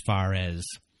saying as far as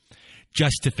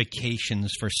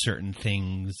justifications for certain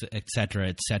things, et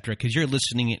cetera, because you're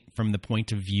listening it from the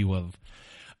point of view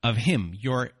of him.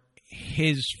 You're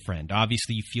his friend.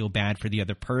 Obviously, you feel bad for the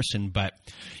other person, but,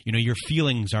 your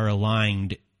feelings are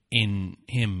aligned in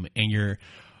him, and you're,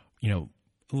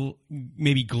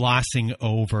 maybe glossing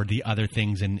over the other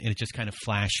things, and it's just kind of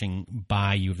flashing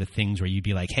by you of the things where you'd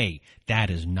be like, hey, that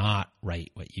is not right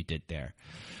what you did there.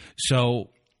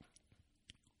 So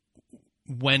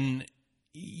when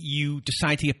you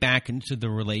decide to get back into the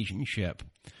relationship,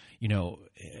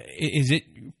 is it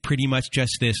pretty much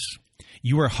just this,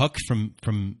 you were hooked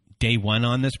from day one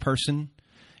on this person,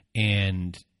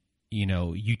 and,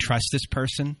 you trust this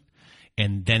person,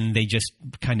 and then they just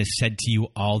kind of said to you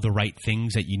all the right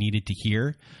things that you needed to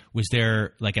hear? Was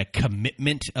there like a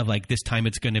commitment of like, this time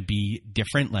it's going to be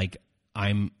different? Like,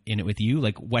 I'm in it with you?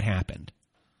 Like, what happened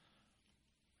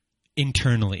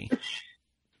internally?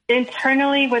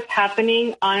 Internally, what's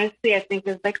happening, honestly, I think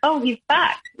is like, oh, he's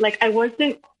back. Like, I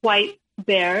wasn't quite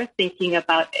there thinking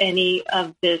about any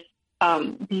of this,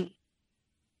 these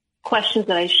questions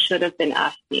that I should have been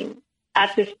asking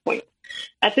at this point.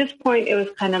 At this point, it was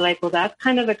kind of like, well, that's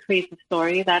kind of a crazy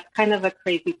story. That's kind of a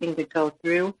crazy thing to go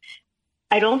through.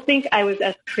 I don't think I was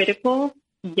as critical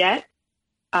yet.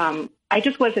 I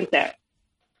just wasn't there.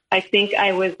 I think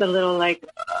I was a little like,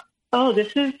 oh,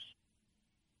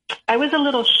 I was a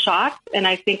little shocked, and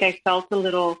I think I felt a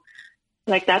little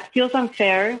like that feels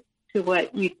unfair to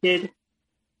what you did,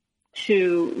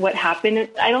 to what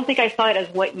happened. I don't think I saw it as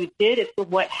what you did. It's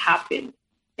what happened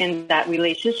in that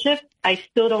relationship. I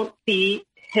still don't see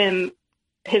his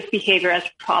behavior as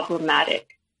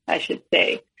problematic, I should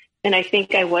say. And I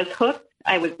think I was hooked.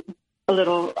 I was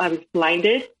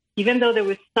blinded, even though there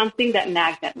was something that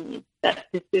nagged at me that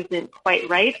this isn't quite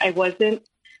right. I wasn't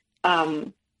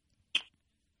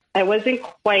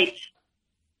quite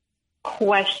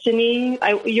questioning.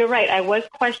 You're right. I was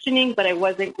questioning, but I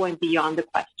wasn't going beyond the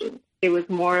question. It was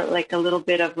more like a little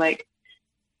bit of like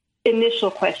initial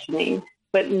questioning,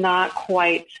 but not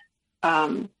quite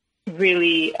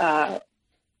really.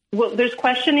 Well, there's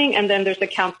questioning and then there's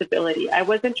accountability. I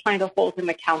wasn't trying to hold him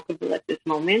accountable at this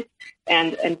moment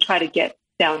and try to get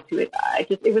down to it.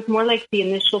 It was more like the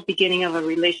initial beginning of a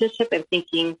relationship and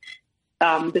thinking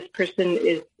this person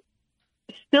is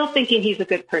still thinking he's a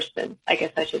good person, I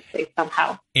guess I should say,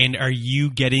 somehow. And are you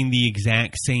getting the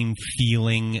exact same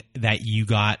feeling that you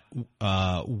got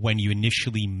when you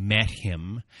initially met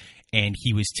him and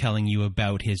he was telling you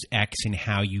about his ex and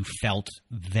how you felt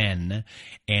then,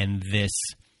 and this,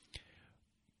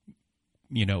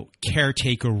 you know,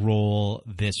 caretaker role,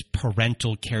 this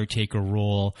parental caretaker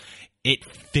role, it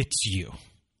fits you?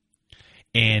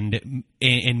 And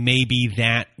maybe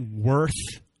that worth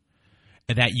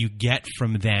that you get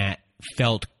from that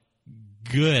felt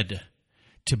good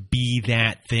to be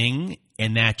that thing,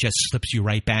 and that just slips you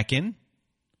right back in?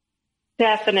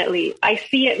 Definitely. I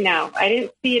see it now. I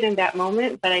didn't see it in that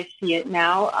moment, but I see it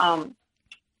now.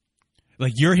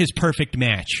 Like, you're his perfect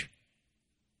match.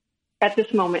 At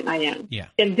this moment, I am. Yeah.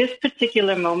 In this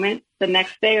particular moment, the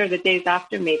next day or the days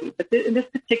after, maybe. But in this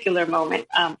particular moment,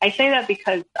 I say that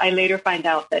because I later find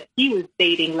out that he was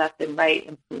dating left and right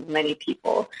and many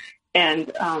people.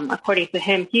 And according to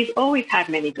him, he's always had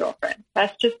many girlfriends.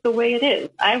 That's just the way it is.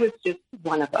 I was just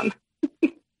one of them.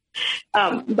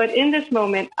 But in this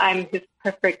moment, I'm his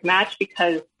perfect match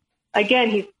because, again,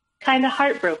 he's kind of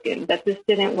heartbroken that this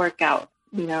didn't work out,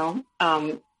 you know.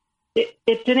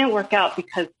 It didn't work out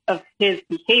because of his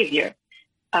behavior.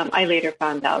 I later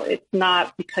found out it's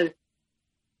not because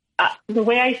the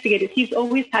way I see it is he's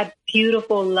always had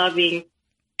beautiful, loving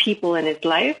people in his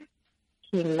life.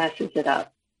 He messes it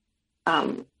up.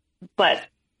 But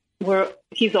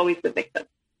he's always the victim,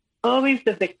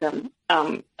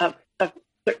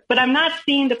 but I'm not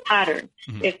seeing the pattern.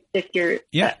 Mm-hmm. If you're,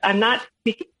 yeah. I'm not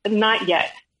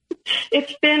yet.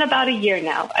 It's been about a year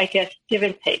now, I guess, give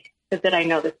and take, that I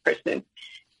know this person.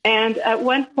 And at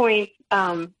one point,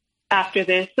 after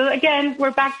this, so again,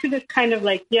 we're back to this kind of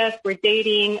like, yes, we're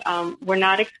dating. We're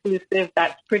not exclusive.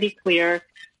 That's pretty clear,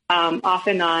 off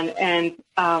and on.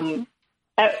 And,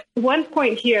 at one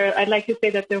point here, I'd like to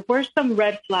say that there were some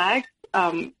red flags.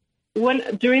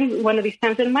 During one of these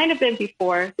times, it might have been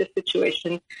before this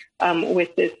situation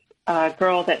with this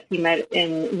girl that he met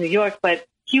in New York, but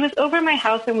he was over at my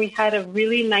house and we had a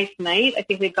really nice night. I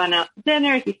think we'd gone out to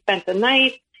dinner. He spent the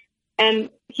night, and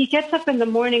he gets up in the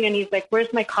morning and he's like,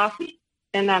 "Where's my coffee?"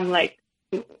 And I'm like,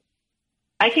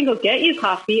 "I can go get you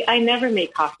coffee. I never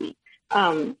make coffee.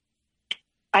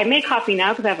 I make coffee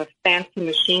now because I have a fancy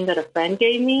machine that a friend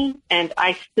gave me, and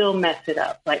I still mess it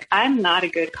up. Like, I'm not a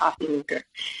good coffee maker."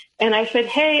 And I said,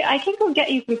 "Hey, I can go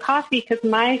get you some coffee," because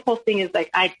my whole thing is like,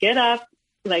 I'd get up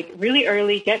like really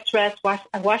early, get dressed,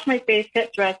 wash my face,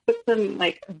 get dressed, put some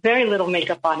like very little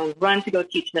makeup on, and run to go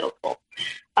teach middle school.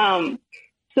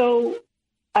 So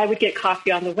I would get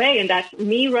coffee on the way, and that's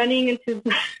me running into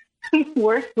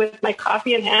work with my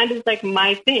coffee in hand is like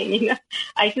my thing. You know,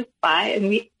 I just buy, and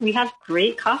we have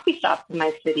great coffee shops in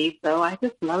my city, so I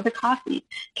just love the coffee.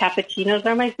 Cappuccinos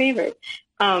are my favorite.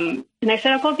 And I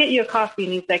said, "I'll go get you a coffee."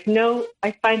 And he's like, "No,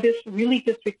 I find this really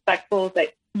disrespectful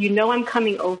that you know I'm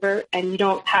coming over and you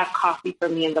don't have coffee for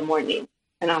me in the morning."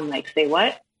 And I'm like, "Say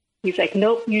what?" He's like,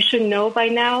 "Nope, you should know by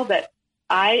now that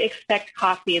I expect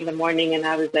coffee in the morning." And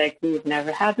I was like, "We've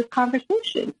never had this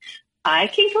conversation." I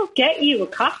can go get you a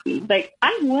coffee. Like,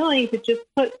 I'm willing to just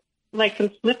put like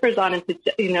some slippers on and,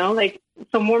 like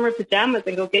some warmer pajamas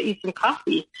and go get you some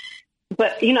coffee.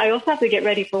 But, I also have to get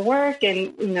ready for work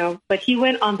and, but he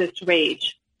went on this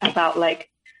rage about like,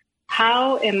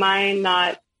 how am I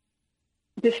not,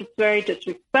 this is very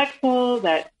disrespectful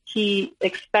that he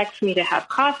expects me to have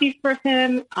coffee for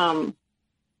him.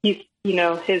 He's,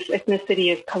 his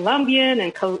ethnicity is Colombian,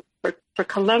 and for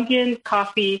Colombian,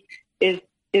 coffee is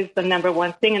the number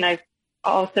one thing. And I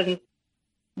all of a sudden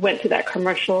went to that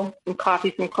commercial from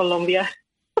coffee from Colombia.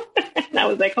 And I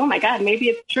was like, oh my God, maybe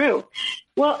it's true.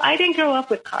 Well, I didn't grow up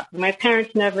with coffee. My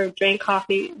parents never drank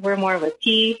coffee. We're more of a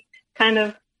tea kind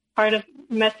of part of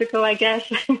Mexico, I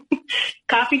guess.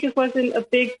 Coffee just wasn't a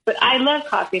big, but I love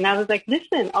coffee. And I was like,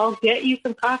 listen, I'll get you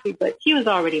some coffee. But he was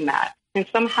already mad. And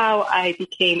somehow I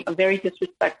became a very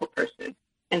disrespectful person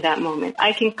in that moment.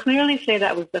 I can clearly say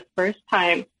that was the first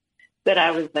time that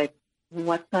I was like,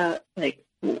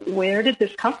 where did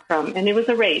this come from? And it was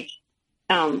a rage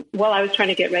while I was trying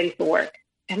to get ready for work.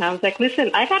 And I was like,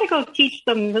 listen, I got to go teach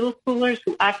some middle schoolers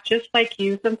who act just like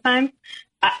you sometimes.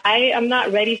 I am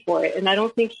not ready for it. And I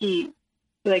don't think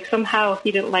somehow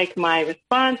he didn't like my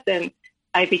response. And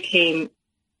I became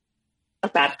a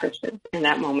bad person in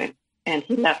that moment. And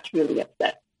he left really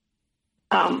upset.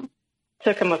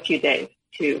 Took him a few days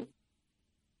to,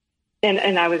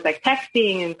 and I was like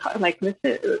texting and like,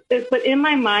 listen, but in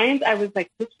my mind, I was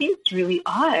like, this seems really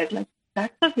odd. Like,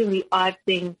 that's a really odd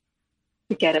thing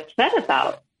to get upset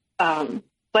about.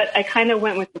 But I kind of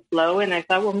went with the flow and I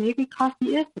thought, well, maybe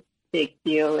coffee is a big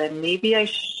deal and maybe I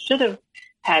should have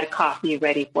had coffee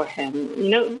ready for him.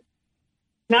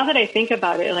 Now that I think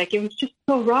about it, like it was just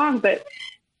so wrong, but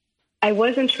I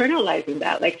was internalizing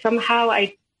that. Like somehow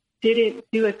I didn't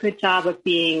do a good job of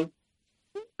being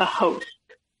a host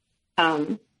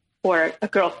or a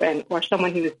girlfriend or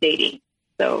someone he was dating.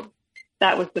 So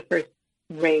that was the first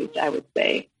rage, I would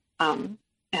say.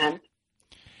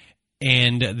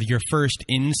 And your first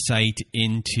insight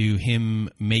into him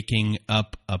making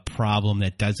up a problem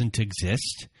that doesn't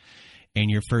exist, and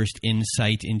your first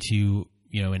insight into,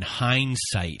 in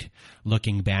hindsight,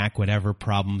 looking back, whatever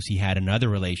problems he had in other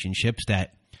relationships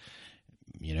that,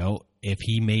 if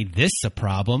he made this a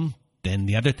problem, then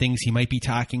the other things he might be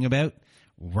talking about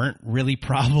weren't really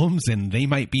problems and they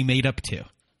might be made up too.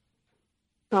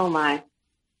 Oh my.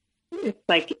 It's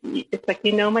like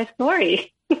my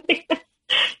story.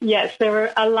 Yes, there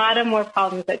were a lot of more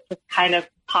problems that just kind of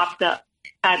popped up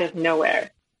out of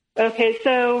nowhere. Okay,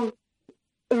 so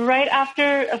right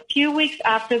after, a few weeks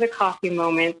after the coffee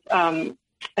moment,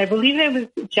 I believe it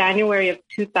was January of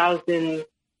 2000,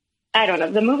 I don't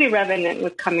know, the movie Revenant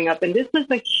was coming up, and this was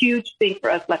a huge thing for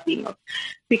us Latinos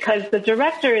because the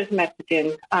director is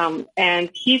Mexican, and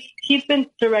he's been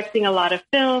directing a lot of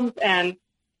films, and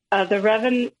the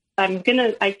Revenant,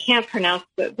 I can't pronounce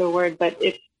the word, but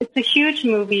it's a huge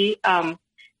movie.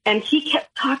 And he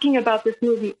kept talking about this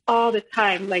movie all the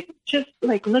time. Like, just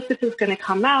like, look, this is going to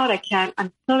come out.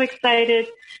 I'm so excited.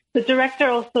 The director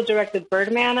also directed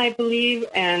Birdman, I believe.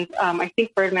 And, I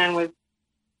think Birdman was,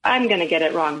 I'm going to get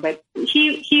it wrong, but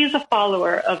he is a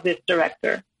follower of this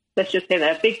director. Let's just say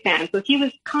that, a big fan. So he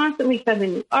was constantly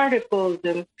sending me articles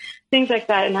and things like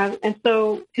that. And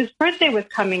so his birthday was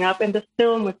coming up and the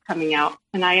film was coming out,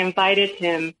 and I invited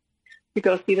him to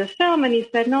go see the film. And he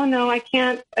said, no, I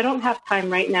can't. I don't have time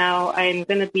right now. I'm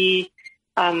going to be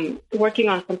working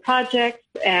on some projects,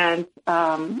 and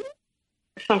some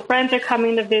friends are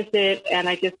coming to visit, and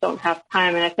I just don't have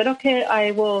time. And I said, okay,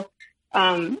 I will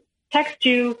text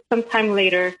you sometime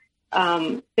later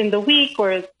in the week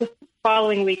or the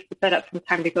following week to set up some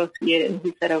time to go see it. And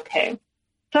he said, okay.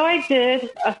 So I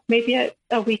did, maybe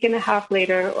a week and a half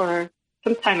later or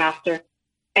sometime after.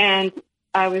 And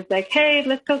I was like, hey,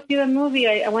 let's go see the movie.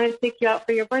 I wanted to take you out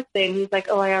for your birthday. And he's like,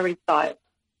 oh, I already saw it.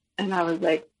 And I was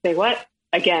like, say what?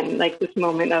 Again, like this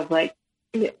moment of like,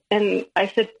 and I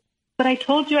said, but I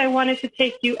told you I wanted to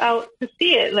take you out to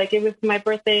see it. Like, it was my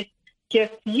birthday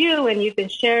gift to you, and you've been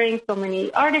sharing so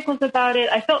many articles about it.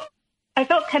 I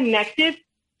felt connected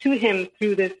to him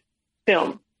through this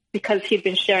film because he'd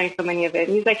been sharing so many of it.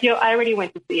 And he's like, I already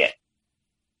went to see it.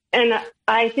 And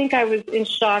I think I was in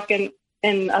shock and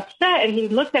upset. And he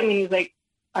looked at me and he's like,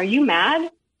 are you mad?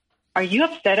 Are you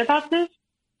upset about this?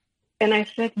 And I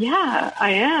said, yeah, I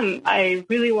am. I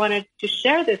really wanted to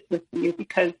share this with you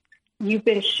because you've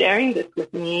been sharing this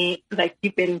with me. Like,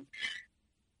 you've been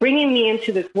bringing me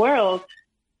into this world,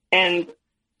 and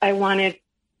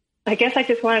I guess I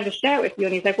just wanted to share it with you.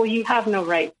 And he's like, well, you have no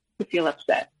right to feel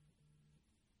upset.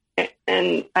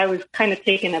 And I was kind of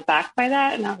taken aback by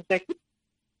that. And I was like,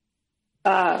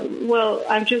 well,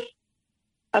 I'm just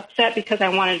upset because I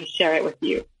wanted to share it with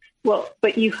you. Well,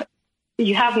 but you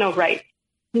have no right,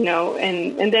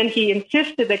 and then he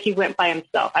insisted that he went by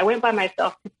himself. I went by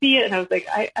myself to see it, and I was like,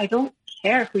 I don't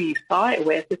care who you saw it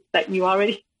with. It's that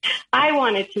I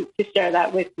wanted to share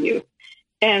that with you.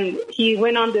 And he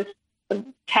went on this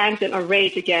tangent or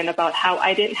rage again about how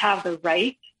I didn't have the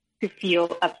right to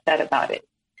feel upset about it.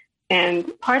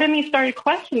 And part of me started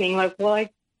questioning, like, well, I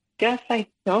guess I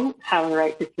don't have a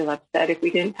right to feel upset if we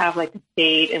didn't have like a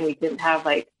date and we didn't have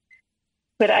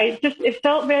but it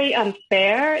felt very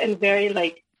unfair and very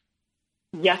like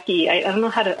yucky. I don't know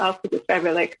how to else to describe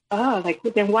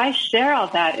it. Then why share all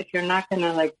that if you're not going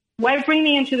to why bring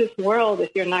me into this world if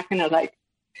you're not going to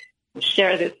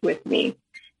share this with me?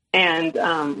 And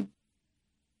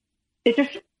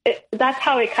that's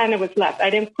how it kind of was left. I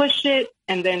didn't push it.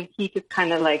 And then he just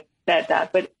kind of said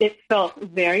that, but it felt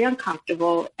very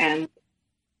uncomfortable and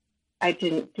I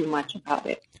didn't do much about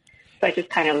it. So I just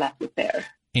kind of left it there.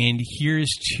 And here's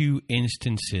two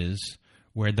instances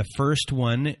where the first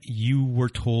one, you were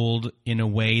told in a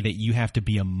way that you have to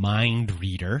be a mind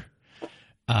reader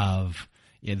of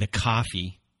the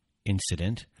coffee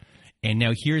incident. And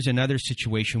now here's another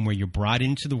situation where you're brought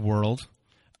into the world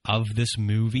of this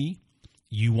movie.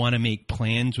 You want to make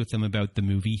plans with him about the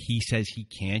movie. He says he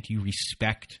can't. You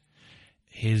respect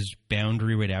his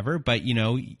boundary, whatever. But,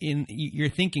 you're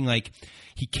thinking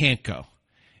he can't go.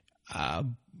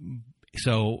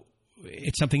 So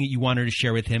it's something that you wanted to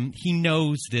share with him. He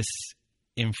knows this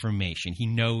information. He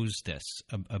knows this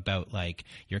about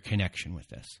your connection with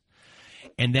this.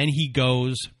 And then he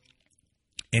goes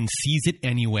and sees it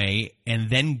anyway and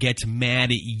then gets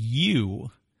mad at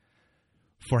you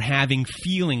for having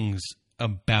feelings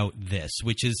about this,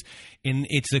 which is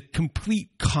it's a complete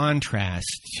contrast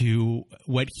to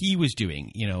what he was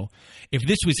doing. If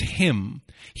this was him,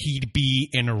 he'd be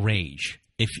in a rage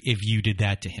if you did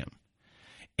that to him.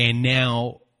 And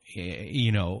now,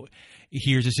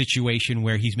 here's a situation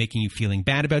where he's making you feeling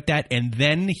bad about that. And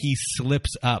then he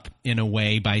slips up in a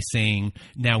way by saying,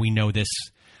 now we know this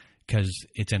because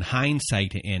it's in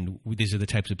hindsight and these are the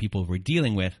types of people we're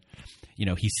dealing with.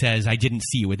 He says, I didn't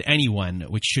see it with anyone,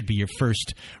 which should be your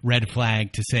first red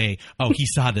flag to say, oh, he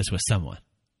saw this with someone.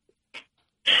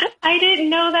 I didn't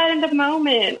know that in the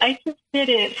moment. I just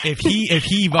didn't. If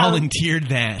he volunteered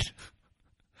that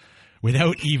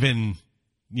without even,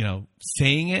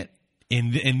 saying it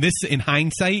in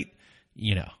hindsight,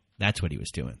 that's what he was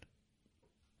doing.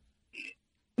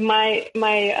 My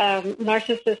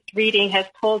narcissist reading has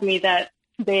told me that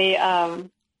they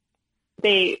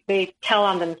tell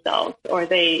on themselves or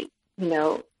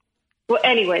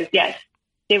anyways, yes,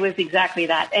 it was exactly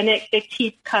that. And it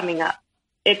keeps coming up.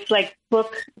 It's like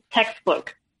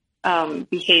textbook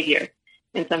behavior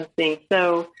in some things.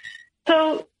 So,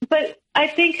 but I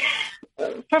think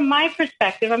from my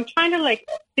perspective, I'm trying to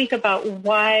think about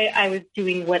why I was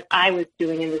doing what I was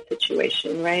doing in the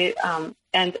situation. Right.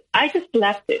 And I just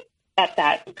left it at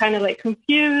that, kind of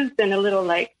confused and a little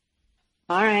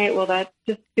all right, well, that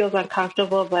just feels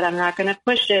uncomfortable, but I'm not going to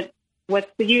push it.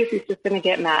 What's the use? He's just going to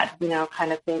get mad,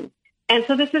 kind of thing. And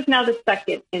so this is now the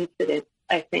second incident,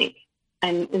 I think.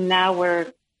 And now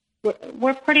we're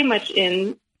pretty much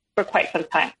in for quite some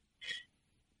time.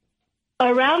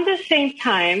 Around the same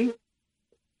time,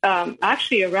 around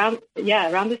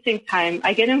the same time,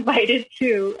 I get invited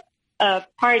to a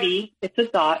party. It's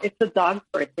a dog's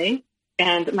birthday.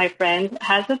 And my friend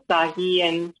has a doggy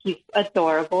and he's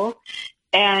adorable.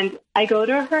 And I go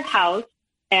to her house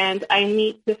and I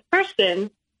meet this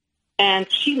person and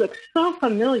she looks so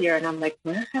familiar. And I'm like,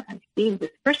 where have I seen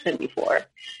this person before?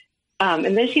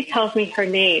 And then she tells me her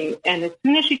name. And as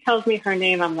soon as she tells me her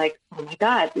name, I'm like, oh my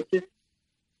God, this is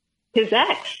his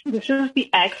ex. This is the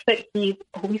ex that he's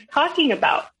always talking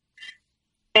about.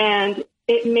 And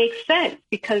it makes sense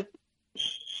because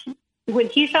when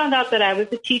he found out that I was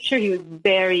a teacher, he was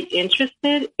very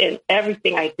interested in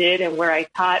everything I did and where I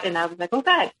taught. And I was like, oh,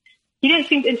 God. He didn't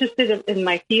seem interested in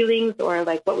my feelings or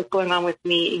what was going on with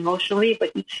me emotionally,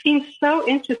 but he seemed so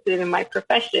interested in my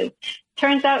profession.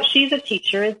 Turns out she's a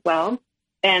teacher as well,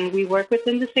 and we work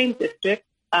within the same district.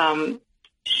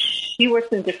 She works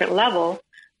in a different level.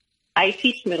 I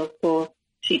teach middle school.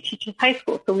 She teaches high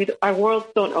school. So our worlds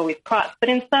don't always cross. But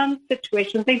in some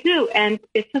situations, they do. And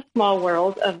it's a small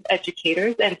world of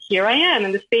educators. And here I am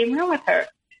in the same room with her.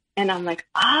 And I'm like,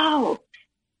 oh.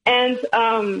 And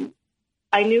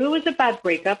I knew it was a bad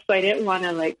breakup, so I didn't want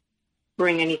to,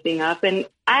 bring anything up. And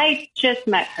I just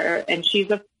met her, and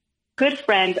she's a good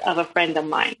friend of a friend of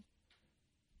mine.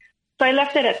 So I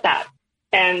left it at that.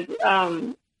 And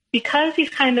because he's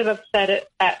kind of upset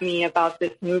at me about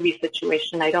this movie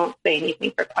situation, I don't say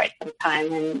anything for quite some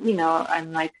time. And,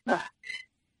 I'm like, ugh.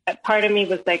 Part of me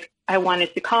was like, I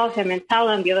wanted to call him and tell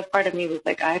him. The other part of me was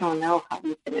like, I don't know how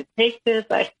he's going to take this.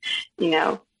 But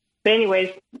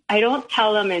anyways, I don't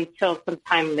tell him until some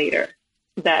time later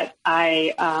that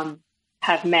I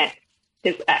have met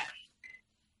his ex.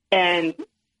 And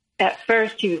at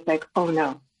first he was like, oh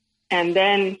no. And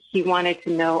then he wanted to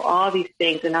know all these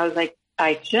things. And I was like,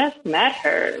 I just met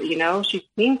her, she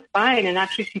seems fine. And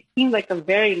actually she seemed like a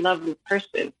very lovely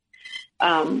person.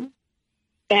 And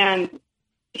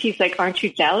he's like, aren't you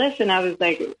jealous? And I was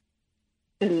like,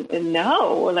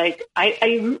 no, like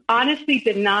I honestly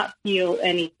did not feel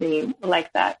anything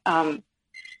like that.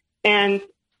 And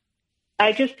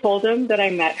I just told him that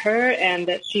I met her and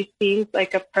that she seems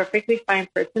like a perfectly fine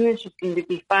person and she's going to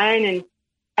be fine. And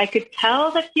I could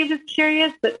tell that he was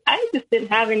curious, but I just didn't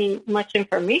have much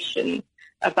information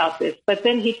about this. But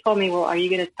then he told me, well, are you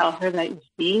going to tell her that you're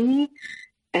seeing me?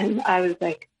 And I was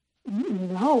like,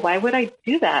 no, why would I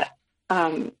do that?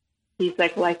 He's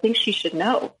like, well, I think she should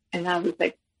know. And I was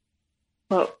like,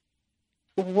 well,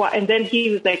 what? And then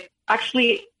he was like,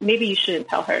 actually, maybe you shouldn't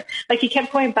tell her. Like he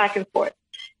kept going back and forth.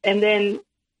 And then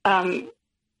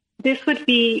this would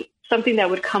be something that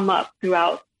would come up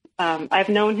throughout. I've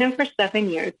known him for 7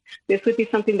 years. This would be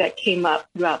something that came up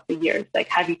throughout the years. Like,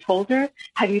 have you told her?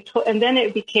 And then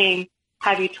it became,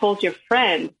 have you told your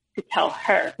friend to tell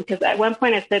her? Because at one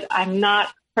point I said, I'm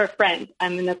not her friend.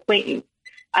 I'm an acquaintance.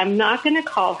 I'm not going to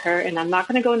call her and I'm not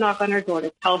going to go knock on her door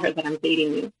to tell her that I'm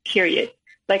dating you, period.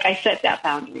 Like I set that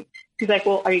boundary. She's like,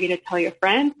 well, are you going to tell your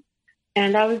friend?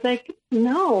 And I was like,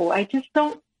 no, I just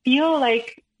don't feel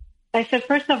like, I said,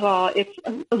 first of all, it's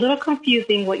a little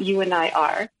confusing what you and I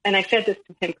are. And I said this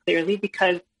to him clearly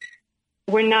because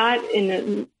we're not in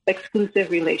an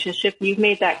exclusive relationship. You've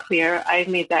made that clear. I've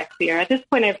made that clear. At this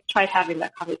point, I've tried having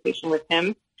that conversation with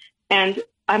him. And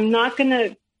I'm not going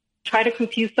to try to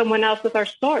confuse someone else with our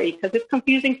story because it's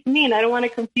confusing to me and I don't want to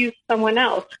confuse someone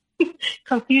else.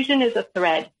 Confusion is a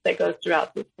thread that goes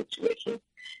throughout this situation.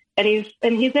 And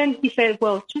he said,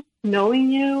 well, just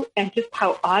knowing you and just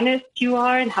how honest you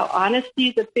are and how honesty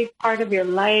is a big part of your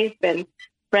life and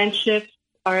friendships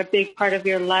are a big part of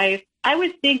your life, I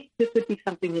would think this would be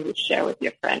something you would share with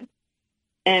your friend.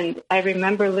 And I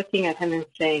remember looking at him and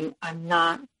saying, I'm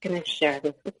not going to share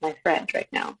this with my friend right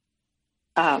now.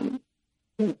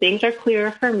 When things are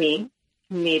clearer for me,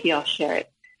 maybe I'll share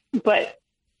it. But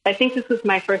I think this was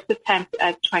my first attempt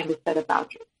at trying to set a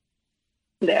boundary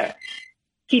there.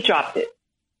 He dropped it.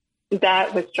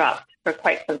 That was dropped for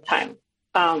quite some time.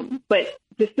 But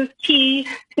this is key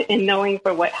in knowing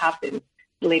for what happened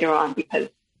later on because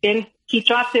he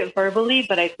dropped it verbally,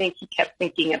 but I think he kept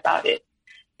thinking about it.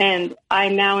 And I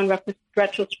now, in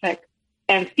retrospect,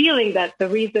 am feeling that the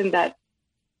reason that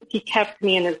he kept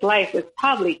me in his life was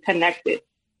probably connected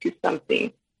to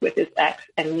something with his ex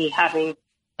and me having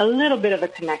a little bit of a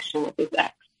connection with his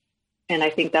ex. And I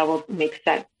think that will make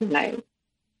sense when I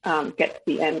get to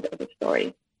the end of the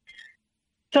story.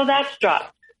 So that's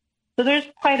dropped. So there's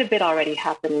quite a bit already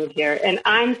happening here. And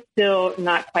I'm still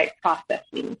not quite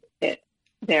processing it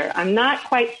there. I'm not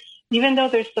quite, even though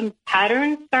there's some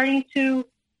patterns starting to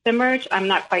emerge, I'm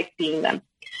not quite seeing them.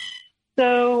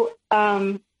 So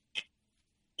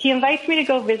he invites me to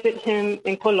go visit him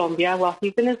in Colombia. While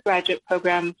he's in his graduate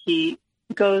program, he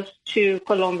goes to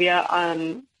Colombia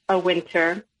on a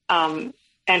winter, and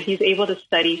he's able to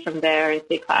study from there and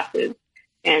take classes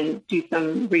and do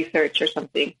some research or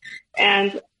something.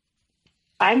 And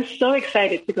I'm so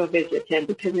excited to go visit him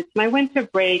because it's my winter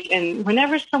break. And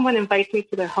whenever someone invites me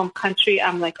to their home country,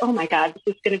 I'm like, oh my God,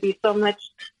 this is going to be so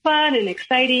much fun and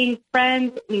exciting.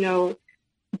 Friends,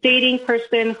 dating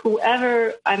person,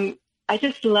 whoever. I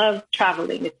just love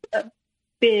traveling. It's a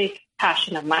big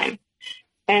passion of mine.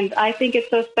 And I think it's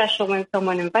so special when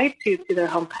someone invites you to their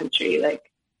home country. Like,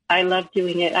 I love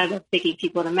doing it. I love taking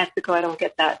people to Mexico. I don't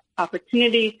get that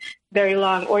opportunity very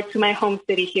long. Or to my home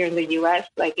city here in the U.S.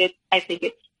 I think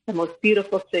it's the most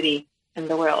beautiful city in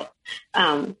the world.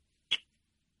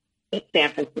 It's San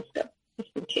Francisco, just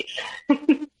in case.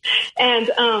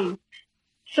 And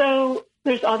so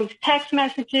there's all these text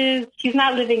messages. He's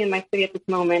not living in my city at this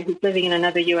moment. He's living in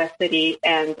another U.S. city,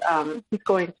 and he's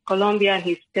going to Colombia, and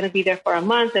he's going to be there for a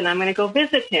month, and I'm going to go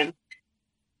visit him.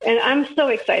 And I'm so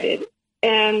excited.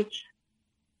 And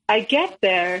I get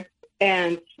there,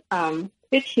 and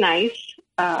it's nice.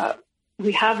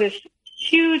 We have this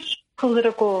huge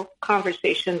political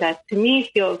conversation that to me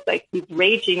feels like he's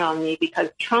raging on me because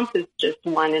Trump is just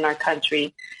won in our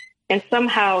country. And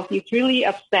somehow he's really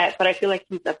upset, but I feel like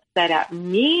he's upset at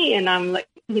me. And I'm like,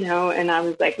 and I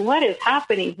was like, what is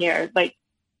happening here? Like,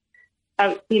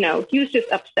 he was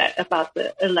just upset about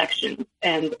the election.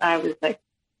 And I was like,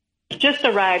 just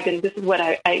arrived, and this is what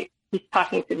he's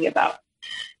talking to me about.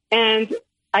 And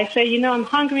I say, I'm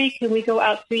hungry. Can we go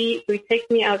out to eat? So he takes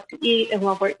me out to eat. And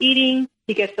while we're eating,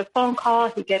 he gets a phone call.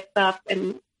 He gets up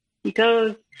and he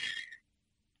goes.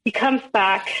 He comes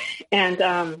back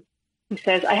and he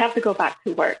says, I have to go back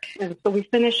to work. And so we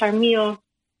finish our meal.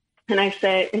 And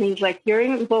he's like, you're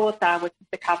in Bogota, which is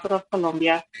the capital of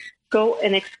Colombia. Go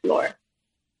and explore.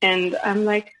 And I'm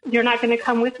like, you're not going to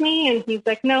come with me? And he's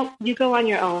like, no, you go on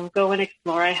your own. Go and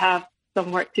explore. I have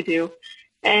some work to do.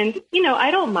 And,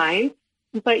 I don't mind.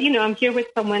 But, I'm here with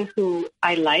someone who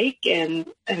I like and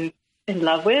in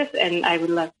love with, and I would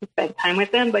love to spend time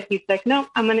with them. But he's like, no,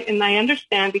 and I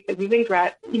understand because he's in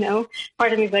grad,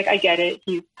 part of me is like, I get it.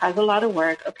 He has a lot of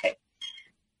work. Okay.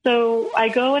 So I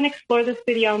go and explore the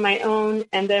city on my own.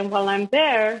 And then while I'm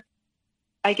there,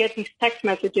 I get these text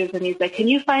messages and he's like, can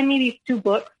you find me these 2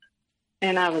 books?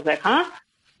 And I was like, huh?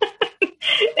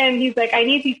 And he's like, I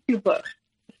need these 2 books.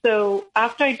 So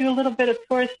after I do a little bit of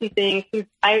touristy things,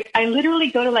 I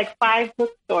literally go to like 5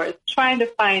 bookstores trying to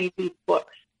find these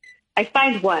books. I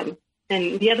find one,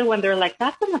 and the other one, they're like,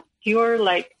 that's an obscure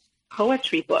like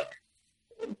poetry book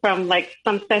from like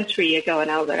some century ago. And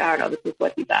I was like, I don't know, this is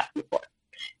what he's asking for.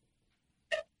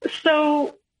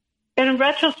 So in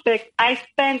retrospect, I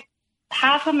spent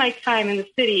half of my time in the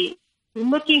city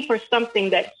looking for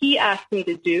something that he asked me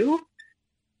to do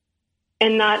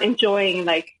and not enjoying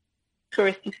like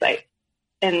touristy sites.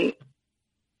 And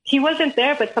he wasn't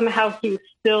there, but somehow he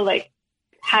still like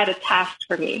had a task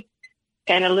for me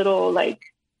and a little like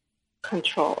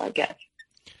control, I guess.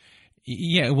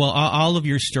 Yeah, well, all of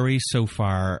your stories so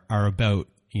far are about,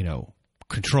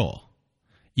 control.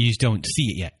 You just don't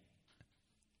see it yet.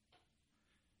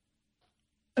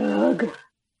 Ugh.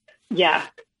 Yeah.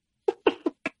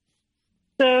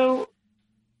 So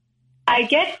I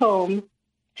get home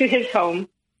to his home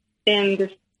in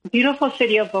this beautiful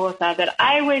city of Bogota that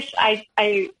I wish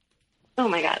oh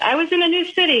my God, I was in a new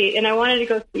city and I wanted to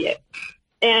go see it.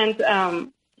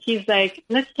 And he's like,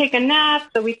 let's take a nap.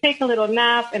 So we take a little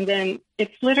nap and then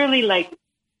it's literally like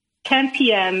 10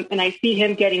 p.m. and I see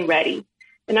him getting ready.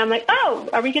 And I'm like, oh,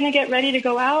 are we going to get ready to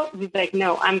go out? He's like,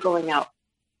 no, I'm going out.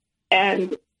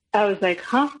 And I was like,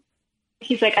 huh?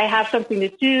 He's like, I have something to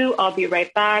do. I'll be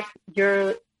right back.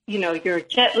 You're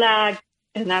jet lagged.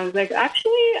 And I was like,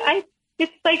 actually,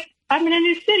 it's like, I'm in a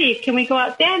new city. Can we go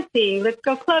out dancing? Let's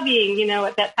go clubbing.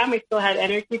 At that time, I still had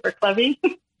energy for clubbing.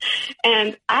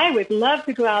 And I would love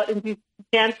to go out and do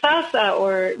dance salsa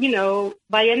or,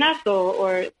 vallenato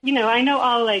or, I know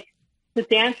all like the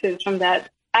dances from that.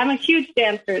 I'm a huge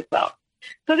dancer as well.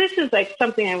 So this is like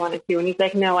something I want to do. And he's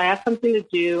like, no, I have something to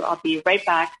do. I'll be right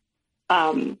back.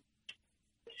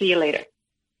 See you later.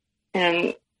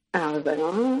 And I was like,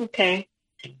 oh, okay.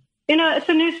 It's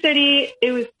a new city.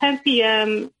 It was 10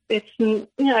 p.m.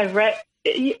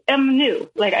 I'm new.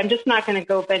 Like, I'm just not going to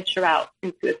go venture out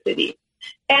into a city.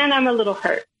 And I'm a little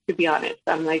hurt, to be honest.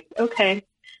 I'm like, okay.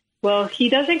 Well, he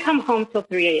doesn't come home till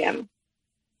 3 a.m.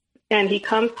 And he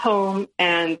comes home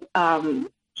and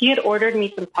he had ordered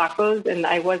me some tacos and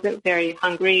I wasn't very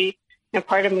hungry. And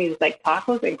part of me was like,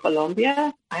 tacos in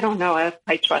Colombia? I don't know if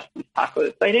I trust these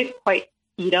tacos. So I didn't quite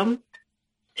eat them.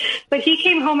 But he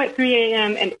came home at 3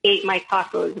 a.m. and ate my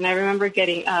tacos. And I remember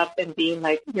getting up and being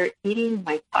like, you're eating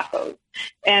my tacos.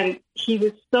 And he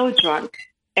was so drunk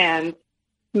and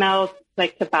smelled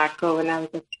like tobacco. And I was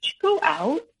like, did you go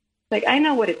out? Like, I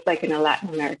know what it's like in a Latin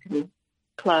American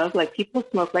club. Like, people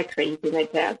smoke like crazy and they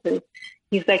dance. And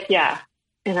he's like, yeah.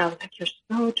 And I was like, you're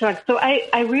so drunk. So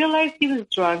I realized he was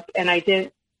drunk and I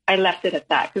left it at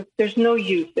that because there's no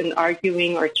use in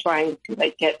arguing or trying to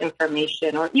like get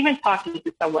information or even talking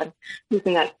to someone who's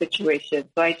in that situation.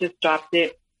 So I just dropped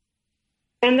it.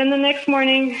 And then the next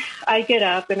morning I get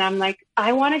up and I'm like,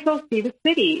 I want to go see the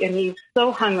city. And he's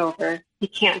so hungover, he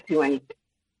can't do anything.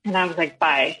 And I was like,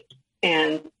 bye.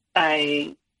 And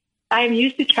I'm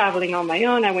used to traveling on my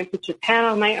own. I went to Japan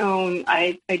on my own.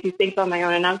 I do things on my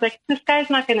own. And I was like, this guy's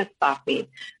not going to stop me.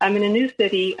 I'm in a new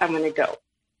city. I'm going to go.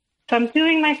 So I'm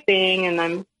doing my thing and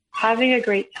I'm having a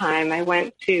great time. I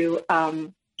went to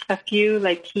a few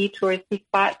like key touristy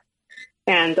spots.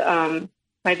 And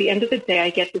by the end of the day, I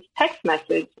get this text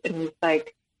message and it's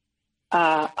like,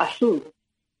 Azul.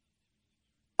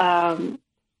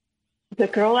 The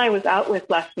girl I was out with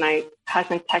last night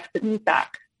hasn't texted me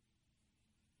back.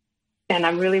 And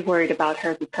I'm really worried about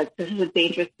her because this is a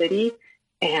dangerous city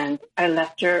and I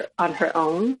left her on her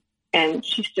own and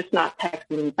she's just not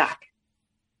texting me back.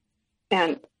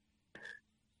 And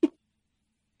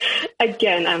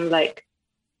again, I'm like,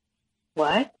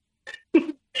 what?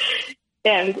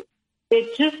 And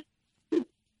it just,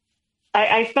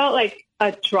 I felt like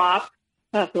a drop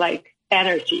of like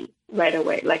energy right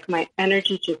away. Like my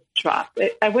energy just dropped.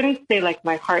 I wouldn't say like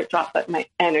my heart dropped, but my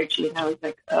energy. And I was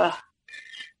like, ugh,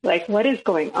 like what is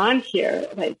going on here?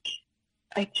 Like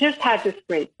I just had this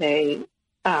great day.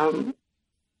 And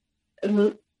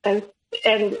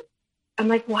I'm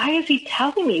like, why is he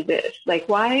telling me this? Like,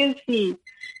 why is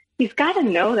he's got to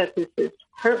know that this is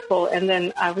hurtful. And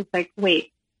then I was like,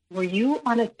 wait, were you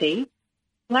on a date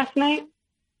last night?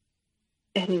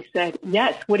 And he said,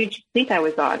 yes. What did you think I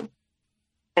was on?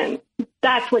 And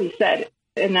that's what he said.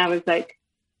 And I was like,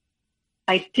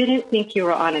 I didn't think you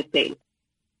were on a date.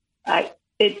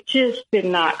 It just did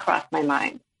not cross my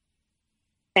mind.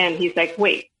 And he's like,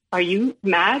 wait, are you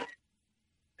mad?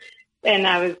 And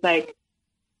I was like,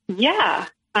 yeah,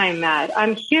 I'm mad.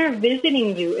 I'm here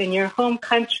visiting you in your home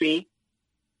country.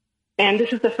 And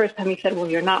this is the first time he said, well,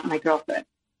 you're not my girlfriend.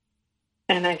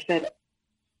 And I said,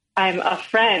 I'm a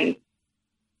friend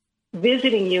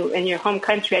visiting you in your home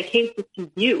country. I came to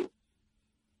see you.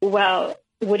 Well,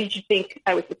 what did you think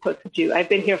I was supposed to do? I've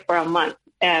been here for a month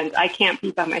and I can't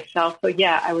be by myself. So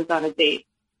yeah, I was on a date.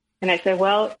 And I said,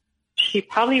 well, she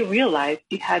probably realized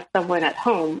you had someone at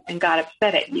home and got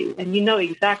upset at you. And you know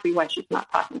exactly why she's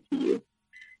not talking to you.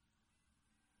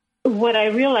 What I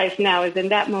realize now is in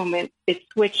that moment, it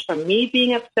switched from me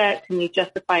being upset to me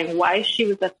justifying why she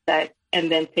was upset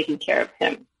and then taking care of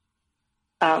him.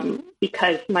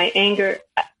 Because my anger,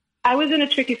 I was in a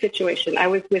tricky situation. I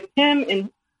was with him,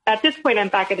 and at this point, I'm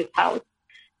back at his house,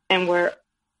 and we're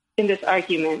in this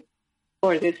argument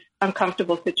or this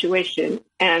uncomfortable situation.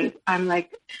 And I'm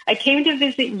like, I came to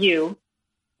visit you,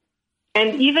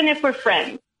 and even if we're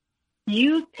friends,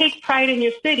 you take pride in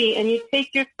your city, and you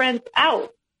take your friends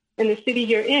out in the city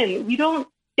you're in. You don't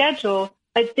schedule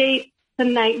a date the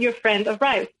night your friend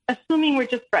arrives, assuming we're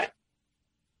just friends.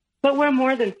 But we're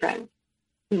more than friends.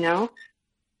 You know,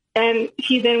 and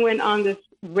he then went on this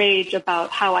rage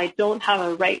about how I don't have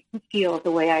a right to feel the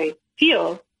way I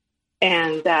feel,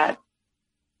 and that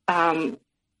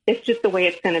it's just the way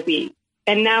it's going to be.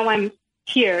 And now I'm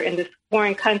here in this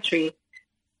foreign country,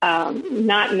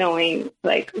 not knowing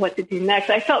like what to do next.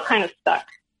 I felt kind of stuck,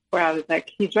 where I was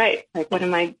like, he's right. Like, what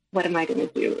am I going to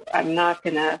do? I'm not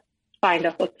going to find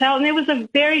a hotel. And it was a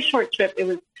very short trip. It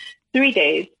was 3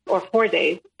 days or 4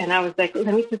 days, and I was like,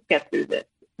 let me just get through this.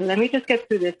 Let me just get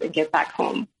through this and get back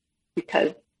home,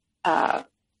 because I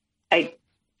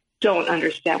don't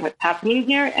understand what's happening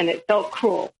here. And it felt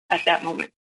cruel at that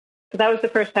moment. So that was the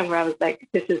first time where I was like,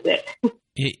 this is it.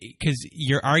 Because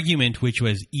your argument, which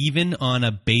was even on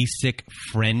a basic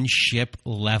friendship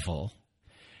level,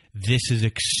 this is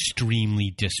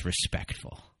extremely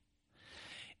disrespectful.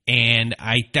 And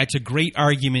that's a great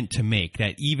argument to make,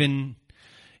 that even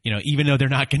though they're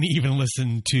not going to even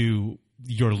listen to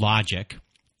your logic,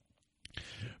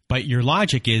 but your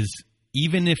logic is,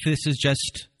 even if this is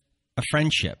just a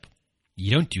friendship,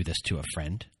 you don't do this to a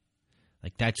friend.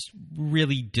 Like, that's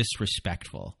really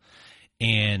disrespectful.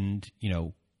 And,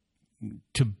 to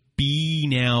be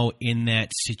now in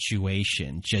that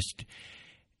situation, it's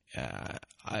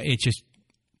just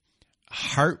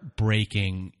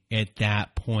heartbreaking at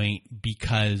that point,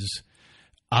 because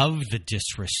of the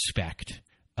disrespect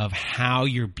of how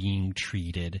you're being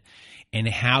treated and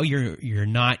how you're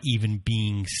not even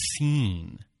being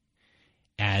seen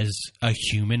as a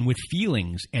human with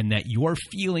feelings, and that your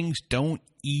feelings don't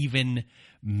even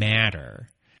matter.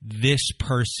 This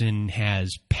person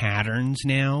has patterns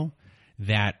now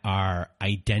that are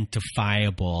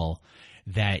identifiable,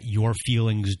 that your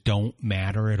feelings don't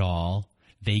matter at all.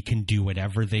 They can do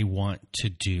whatever they want to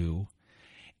do,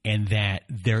 and that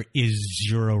there is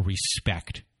zero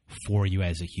respect for you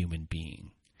as a human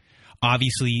being.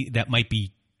 Obviously, that might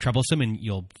be troublesome and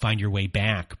you'll find your way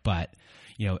back, but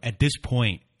at this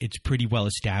point, it's pretty well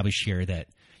established here that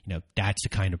that's the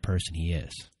kind of person he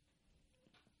is.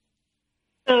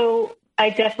 So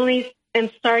I definitely am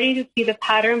starting to see the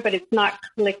pattern, but it's not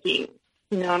clicking.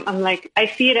 I'm like, I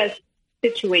see it as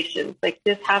situations. Like,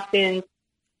 this happened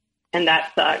and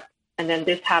that sucked, and then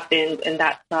this happened and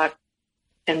that sucked,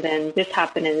 and then this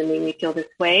happened and it made me feel this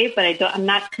way, but I'm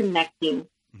not connecting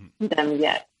them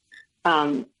yet.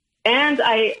 And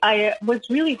I was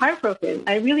really heartbroken.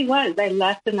 I really was. I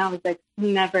left and I was like,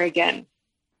 never again.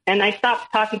 And I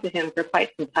stopped talking to him for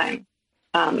quite some time.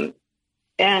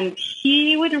 And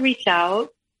he would reach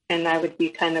out and I would be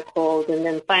kind of cold. And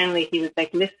then finally he was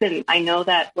like, listen, I know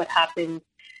that what happened.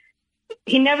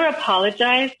 He never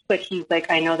apologized, but he's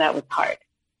like, I know that was hard.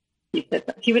 He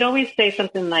said, he would always say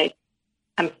something like,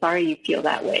 I'm sorry you feel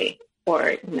that way.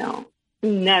 Or,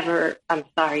 never, I'm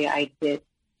sorry I did.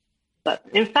 But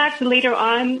in fact, later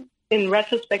on, in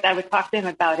retrospect, I would talk to him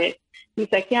about it.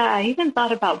 He's like, yeah, I even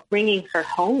thought about bringing her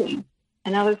home.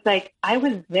 And I was like, I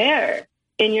was there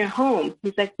in your home.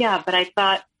 He's like, yeah, but I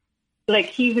thought, like,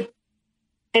 he would,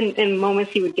 in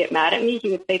moments he would get mad at me. He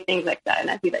would say things like that.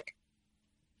 And I'd be like,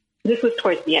 this was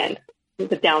towards the end,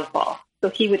 the downfall.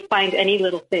 So he would find any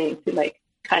little thing to, like,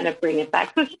 kind of bring it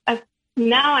back. So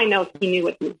now I know he knew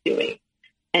what he was doing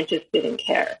and just didn't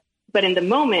care. But in the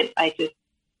moment, I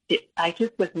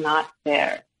just was not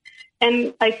there.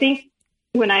 And I think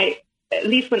at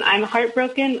least when I'm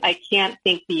heartbroken, I can't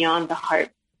think beyond the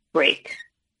heartbreak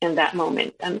in that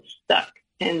moment. I'm stuck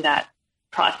in that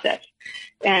process.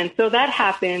 And so that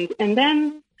happened. And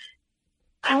then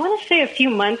I want to say a few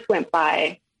months went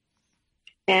by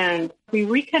and we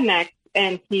reconnect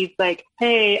and he's like,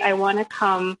 hey, I want to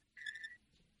come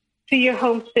to your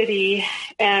home city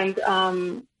and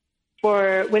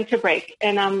for winter break.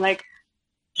 And I'm like,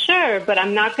 sure, but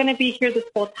I'm not going to be here this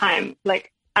whole time.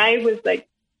 Like, I was like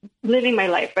living my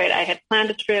life, right? I had planned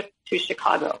a trip to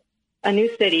Chicago, a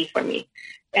new city for me.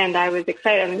 And I was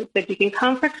excited. I said, you can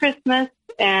come for Christmas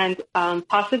and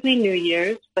possibly New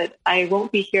Year's, but I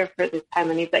won't be here for this time.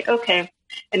 And he's like, okay.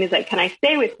 And he's like, can I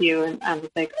stay with you? And I was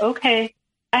like, okay.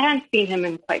 I hadn't seen him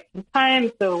in quite some time,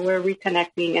 so we're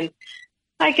reconnecting. And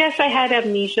I guess I had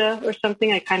amnesia or something.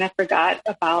 I kind of forgot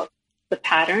about the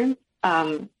pattern.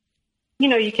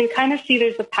 You can kind of see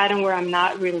there's a pattern where I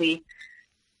might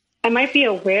be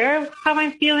aware of how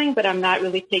I'm feeling, but I'm not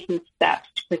really taking steps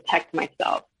to protect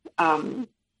myself.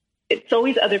 It's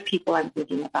always other people I'm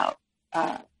thinking about,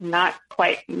 not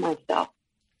quite myself.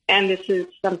 And this is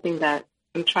something that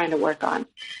I'm trying to work on.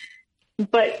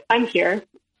 But I'm here.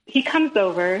 He comes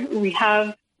over. We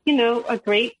have, a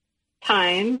great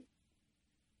time.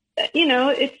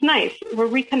 It's nice. We're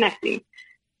reconnecting.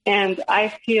 And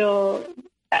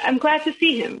I'm glad to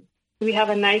see him. We have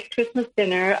a nice Christmas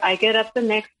dinner. I get up the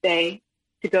next day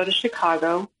to go to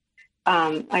Chicago.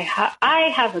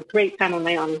 I have a great time on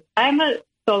my own. I'm a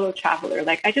solo traveler.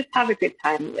 Like, I just have a good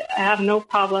time. I have no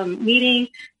problem meeting,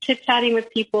 chit-chatting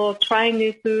with people, trying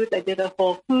new foods. I did a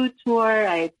whole food tour.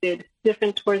 I did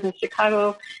different tours in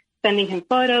Chicago, sending him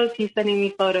photos. He's sending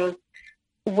me photos.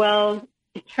 Well,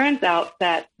 it turns out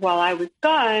that while I was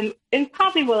gone, and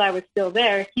probably while I was still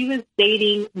there, he was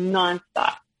dating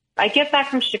nonstop. I get back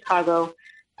from Chicago.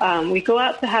 We go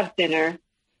out to have dinner.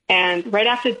 And right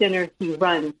after dinner, he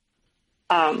runs.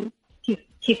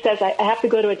 He says, I have to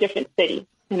go to a different city.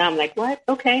 And I'm like, what?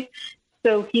 Okay.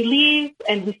 So he leaves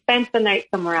and he spends the night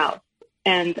somewhere else.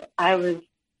 And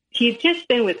he'd just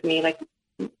been with me. Like,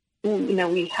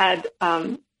 we had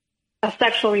a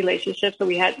sexual relationship. So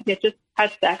we had just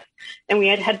had sex and we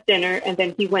had had dinner. And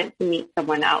then he went to meet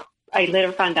someone else. I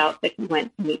later found out that he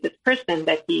went to meet this person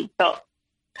that he felt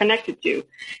connected to.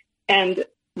 And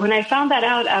when I found that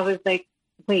out, I was like,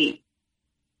 wait,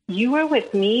 you were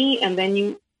with me and then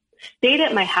you stayed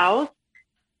at my house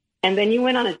and then you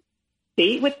went on a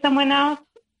date with someone else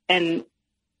and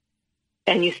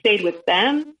you stayed with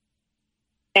them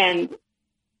and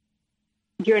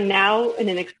you're now in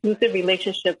an exclusive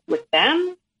relationship with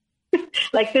them.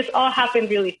 Like, this all happened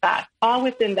really fast, all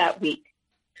within that week.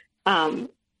 And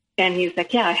he was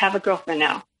like, yeah, I have a girlfriend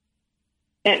now.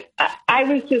 And I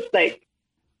was just like,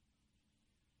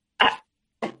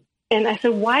 and I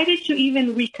said, why did you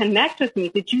even reconnect with me?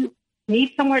 Did you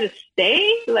need somewhere to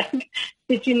stay? Like,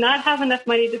 did you not have enough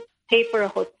money to pay for a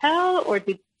hotel? Or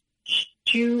did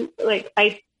you, like,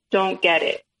 I don't get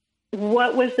it.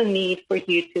 What was the need for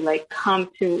you to, like, come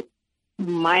to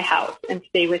my house and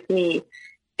stay with me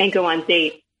and go on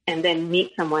dates and then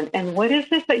meet someone? And what is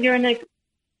this that you're in? Like,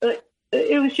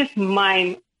 it was just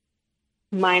mind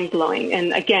blowing.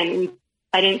 And again,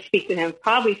 I didn't speak to him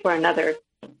probably for another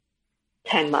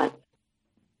 10 months.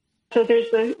 So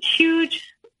there's a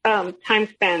huge time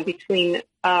span between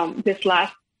this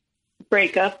last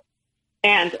breakup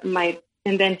and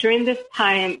then during this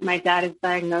time, my dad is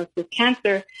diagnosed with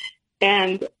cancer,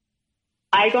 and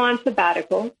I go on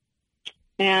sabbatical,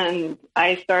 and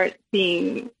I start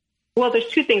seeing. Well, there's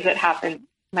two things that happen.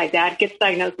 My dad gets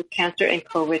diagnosed with cancer, and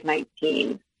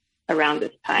COVID-19 around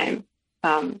this time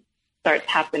starts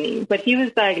happening. But he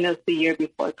was diagnosed the year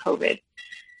before COVID.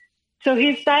 So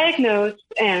he's diagnosed,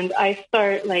 and I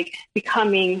start, like,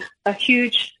 becoming a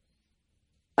huge,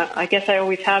 I guess I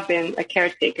always have been a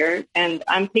caretaker, and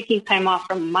I'm taking time off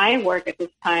from my work at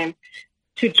this time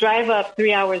to drive up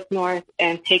 3 hours north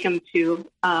and take him to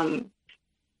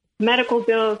medical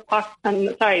bills,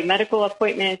 medical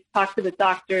appointments, talk to the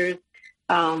doctors.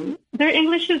 Their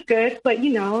English is good, but,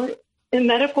 in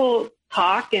medical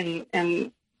talk, and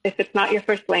if it's not your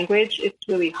first language, it's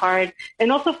really hard.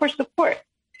 And also for support.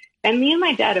 And me and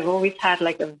my dad have always had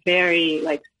like a very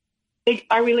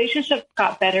our relationship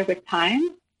got better with time.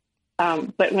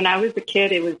 But when I was a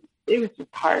kid, it was just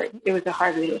hard. It was a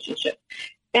hard relationship.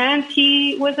 And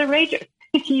he was a rager.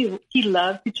 He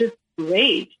loved to just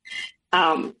rage.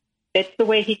 It's the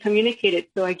way he communicated.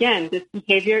 So again, this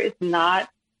behavior is not,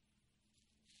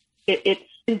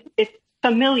 it's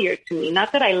familiar to me.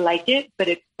 Not that I like it, but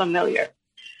it's familiar.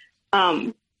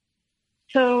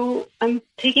 So I'm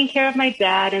taking care of my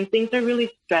dad, and things are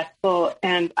really stressful.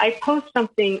 And I post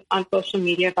something on social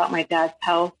media about my dad's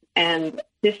health, and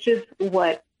this is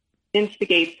what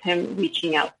instigates him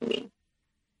reaching out to me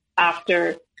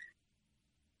after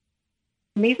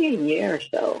maybe a year or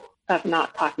so of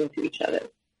not talking to each other.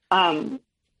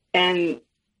 And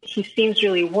he seems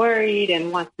really worried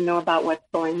and wants to know about what's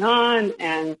going on,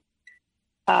 and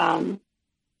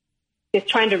is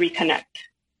trying to reconnect.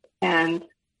 And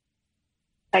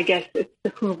I guess it's the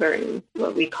hoovering,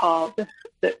 what we call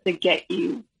the get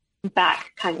you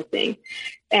back kind of thing.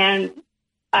 And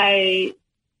we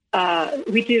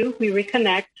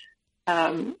reconnect.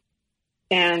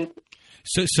 And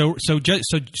so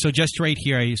just right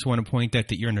here, I just want to point out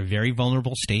that you're in a very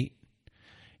vulnerable state.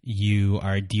 You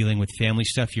are dealing with family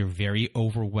stuff. You're very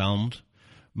overwhelmed.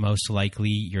 Most likely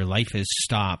your life has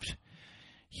stopped.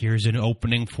 Here's an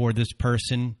opening for this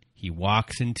person. He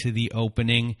walks into the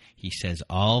opening. He says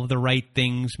all of the right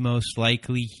things, most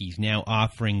likely. He's now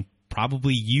offering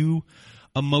probably you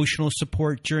emotional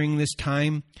support during this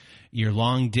time. You're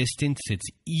long distance. It's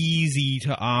easy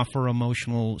to offer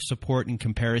emotional support in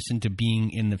comparison to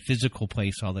being in the physical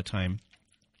place all the time.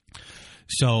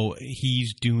 So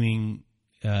he's doing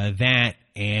that,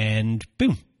 and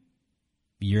boom,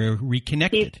 you're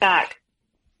reconnected. He's back.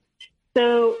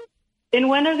 So in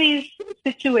one of these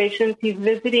situations, he's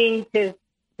visiting his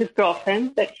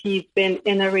girlfriend that he's been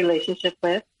in a relationship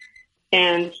with,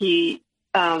 and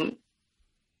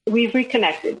we've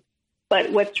reconnected.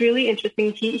 But what's really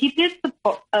interesting, he did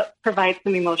provide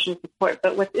some emotional support,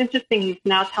 but what's interesting, he's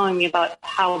now telling me about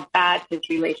how bad his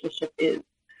relationship is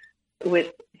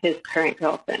with his current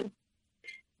girlfriend.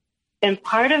 And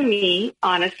part of me,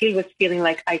 honestly, was feeling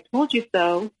like, I told you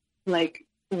so. Like,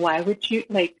 why would you,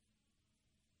 like,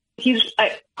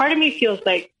 part of me feels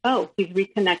like, oh, he's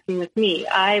reconnecting with me.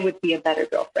 I would be a better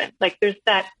girlfriend. Like, there's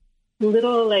that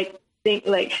little, like, thing,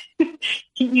 like,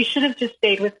 you should have just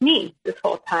stayed with me this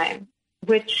whole time,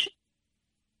 which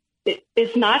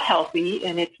is not healthy,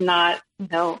 and it's not,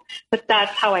 but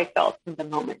that's how I felt in the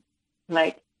moment.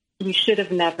 Like, you should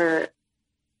have never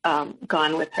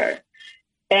gone with her.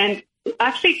 And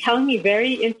actually telling me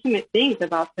very intimate things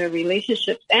about their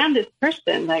relationships and this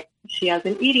person. Like, she has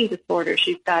an eating disorder.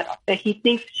 He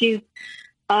thinks she's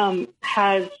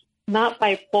has not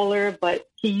bipolar, but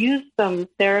he used some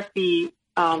therapy,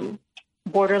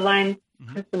 borderline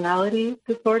personality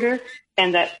disorder,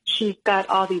 and that she's got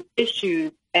all these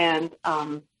issues, and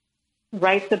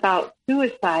writes about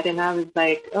suicide. And I was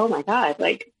like, oh my God,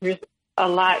 like, there's a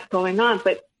lot going on.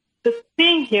 But the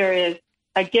thing here is,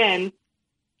 again,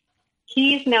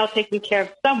 he's now taking care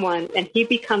of someone, and he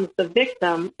becomes the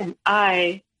victim, and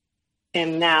I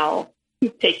am now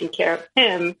taking care of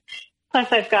him. Plus,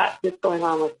 I've got this going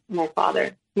on with my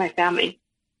father, my family.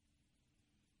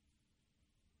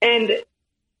 And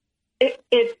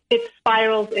it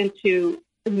spirals into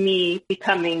me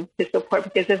becoming his support,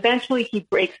 because eventually he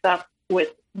breaks up with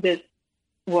this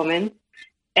woman,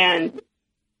 and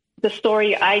the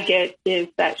story I get is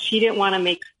that she didn't want to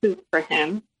make soup for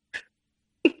him.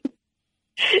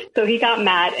 So he got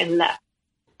mad and left.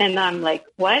 And I'm like,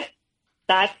 what?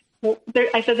 I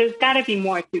said, there's got to be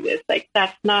more to this. Like,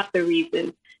 that's not the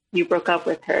reason you broke up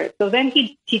with her. So then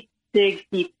he digs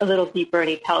a little deeper, and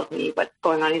he tells me what's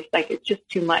going on. He's like, it's just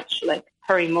too much. Like,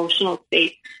 her emotional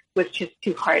state was just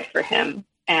too hard for him.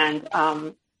 And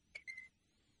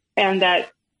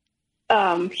that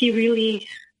he really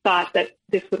thought that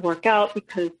this would work out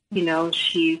because,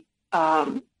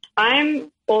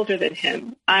 I'm older than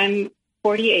him. I'm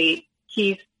 48,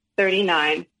 he's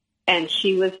 39, and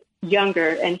she was younger,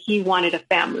 and he wanted a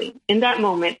family. In that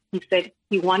moment, he said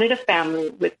he wanted a family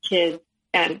with kids,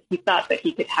 and he thought that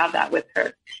he could have that with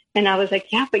her. And I was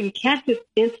like, yeah, but you can't just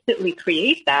instantly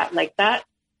create that. Like, that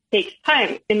takes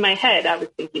time. In my head, I was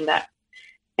thinking that.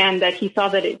 And that he saw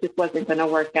that it just wasn't going to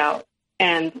work out.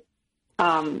 And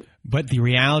but the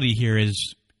reality here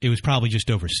is it was probably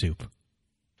just over soup.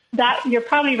 That you're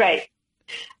probably right.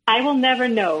 I will never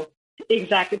know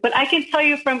exactly, but I can tell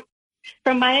you from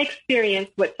my experience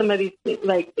what some of these things,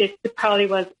 like, it probably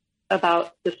was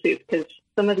about the soup, because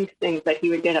some of these things that he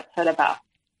would get upset about.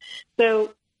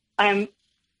 So I'm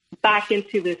back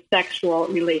into this sexual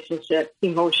relationship,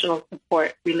 emotional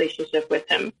support relationship with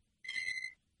him.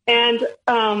 And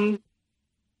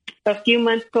a few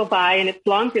months go by, and it's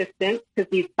long distance because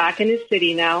he's back in his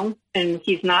city now, and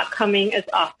he's not coming as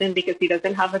often because he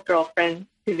doesn't have a girlfriend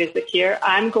to visit here.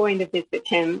 I'm going to visit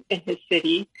him in his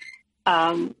city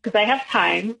because I have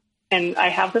time and I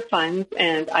have the funds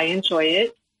and I enjoy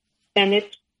it. And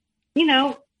it's, you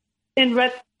know, it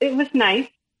was nice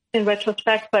in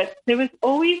retrospect, but there was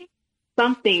always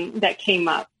something that came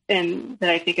up and that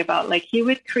I think about. Like, he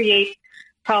would create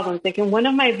problems. Like, in one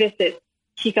of my visits,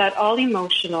 he got all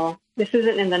emotional. This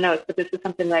isn't in the notes, but this is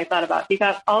something that I thought about. He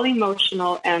got all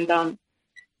emotional, and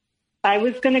I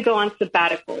was going to go on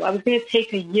sabbatical. I was going to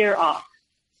take a year off.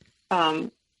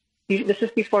 This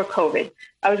is before COVID.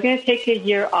 I was going to take a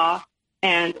year off,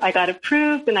 and I got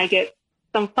approved, and I get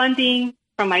some funding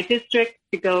from my district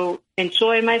to go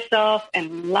enjoy myself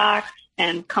and relax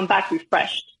and come back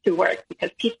refreshed to work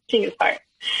because teaching is hard.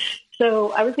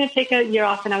 So I was going to take a year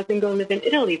off, and I was going to go live in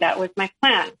Italy. That was my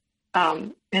plan.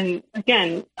 And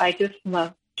again, I just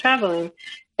love traveling.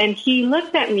 And he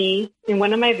looked at me in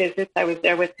one of my visits. I was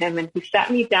there with him, and he sat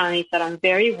me down and he said, I'm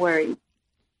very worried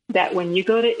that when you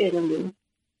go to Italy,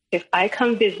 if I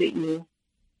come visit you,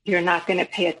 you're not going to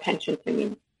pay attention to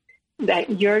me,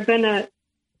 that you're going to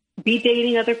be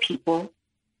dating other people.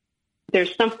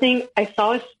 There's something, I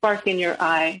saw a spark in your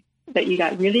eye that you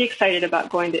got really excited about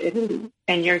going to Italy,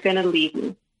 and you're going to leave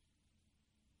me.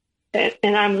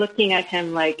 And I'm looking at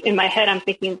him like, in my head, I'm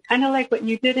thinking kind of like what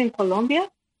you did in Colombia.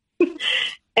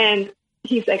 And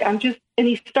he's like, and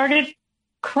he started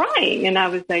crying. And I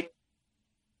was like,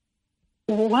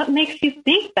 what makes you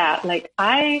think that? Like,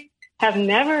 I have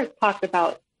never talked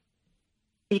about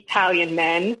Italian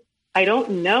men. I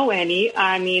don't know any.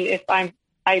 I mean,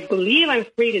 I believe I'm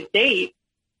free to date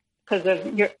because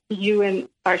of you and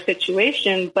our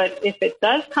situation. But if it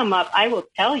does come up, I will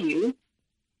tell you.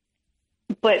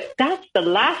 But that's the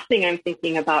last thing I'm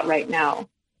thinking about right now.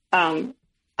 I'm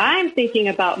thinking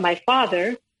about my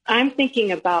father. I'm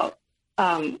thinking about,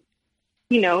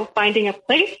 finding a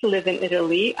place to live in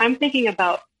Italy. I'm thinking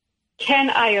about, can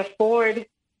I afford?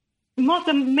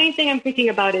 The main thing I'm thinking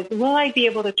about is, will I be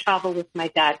able to travel with my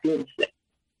dad being sick?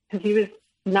 Because he was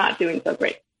not doing so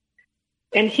great.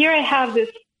 And here I have this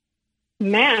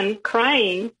man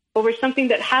crying over something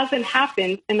that hasn't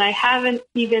happened and I haven't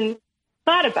even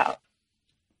thought about.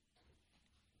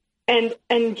 And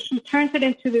he turns it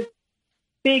into this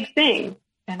big thing.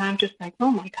 And I'm just like,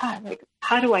 oh my God, like,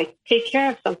 how do I take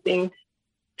care of something?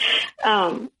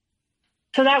 So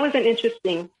that was an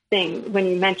interesting thing when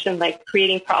you mentioned like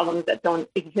creating problems that don't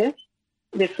exist.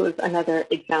 This was another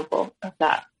example of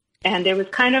that. And it was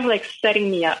kind of like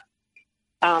setting me up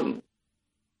to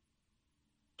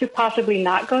possibly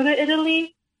not go to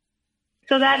Italy.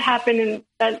 So that happened.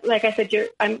 And like I said,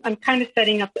 I'm kind of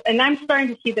setting up, and I'm starting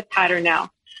to see the pattern now.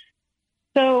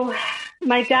 So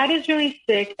my dad is really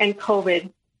sick, and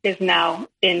COVID is now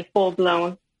in full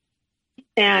blown.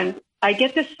 And I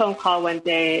get this phone call one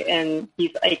day, and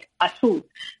he's like, Atu,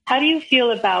 how do you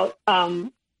feel about,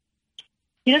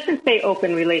 he doesn't say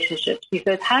open relationships. He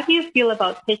says, how do you feel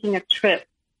about taking a trip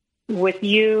with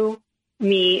you,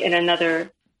 me, and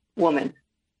another woman?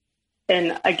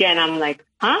 And again, I'm like,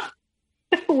 huh?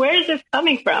 Where is this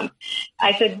coming from?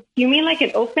 I said, you mean like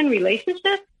an open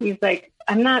relationship? He's like,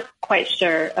 I'm not quite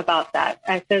sure about that.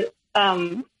 I said,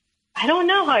 I don't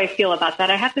know how I feel about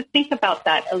that. I have to think about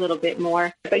that a little bit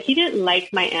more. But he didn't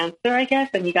like my answer, I guess,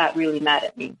 and he got really mad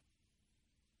at me.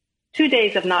 2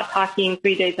 days of not talking,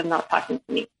 3 days of not talking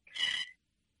to me.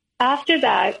 After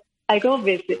that, I go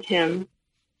visit him,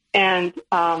 and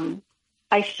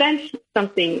I sense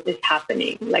something is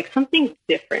happening, like something's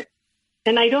different.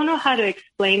 And I don't know how to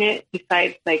explain it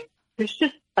besides like there's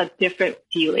just a different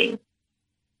feeling.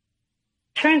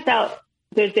 Turns out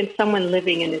there's been someone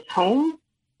living in his home.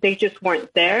 They just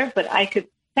weren't there, but I could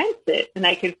sense it and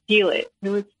I could feel it.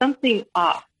 There was something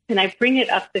off. And I bring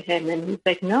it up to him and he's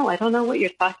like, no, I don't know what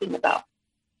you're talking about.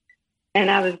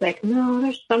 And I was like, no,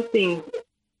 there's something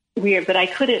weird, but I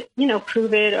couldn't,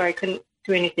 prove it, or I couldn't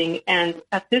do anything. And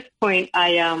at this point,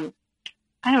 I don't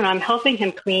know, I'm helping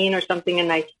him clean or something.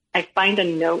 And I find a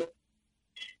note,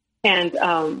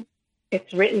 and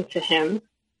it's written to him.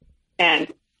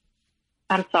 And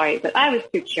I'm sorry, but I was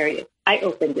too curious. I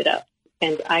opened it up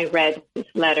and I read this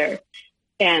letter,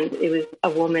 and it was a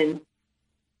woman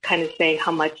kind of saying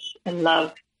how much in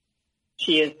love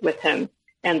she is with him.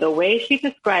 And the way she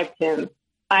described him,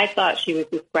 I thought she was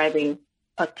describing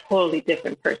a totally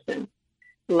different person.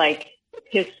 Like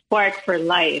his spark for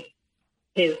life,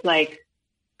 his like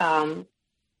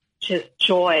just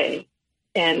joy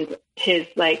and his,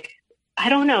 like, I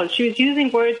don't know. She was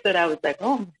using words that I was like,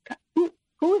 oh my God,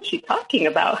 who is she talking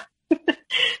about?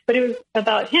 But it was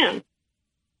about him.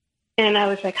 And I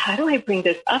was like, how do I bring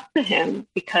this up to him?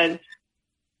 Because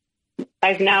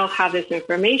I now have this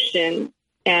information.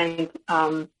 And,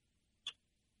 but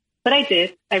I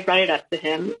did. I brought it up to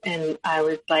him and I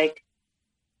was like,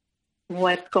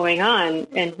 what's going on?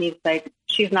 And he's like,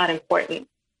 she's not important.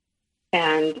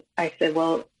 And I said,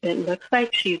 well, it looks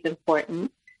like she's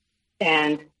important.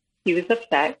 And he was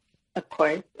upset, of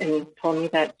course, and told me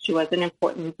that she wasn't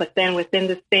important. But then within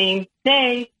the same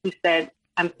day, he said,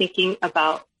 I'm thinking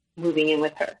about moving in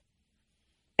with her.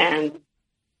 And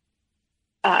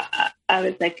I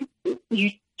was like,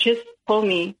 you just told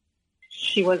me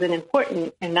she wasn't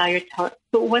important, and now you're telling,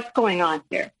 so what's going on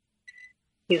here?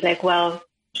 He's like, well,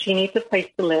 she needs a place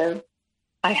to live.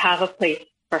 I have a place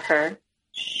for her.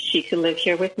 She could live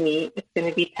here with me. It's going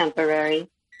to be temporary.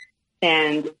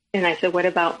 And I said, what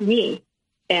about me?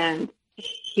 And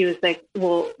he was like,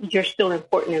 well, you're still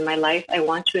important in my life. I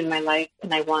want you in my life,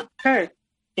 and I want her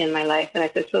in my life. And I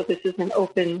said, so this is an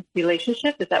open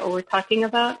relationship? Is that what we're talking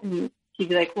about? And he'd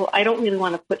be like, well, I don't really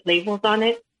want to put labels on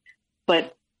it,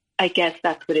 but I guess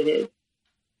that's what it is.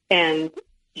 And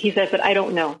he said, but I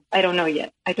don't know. I don't know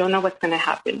yet. I don't know what's going to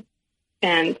happen.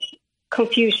 And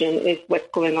confusion is what's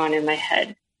going on in my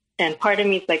head. And part of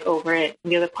me is like over it.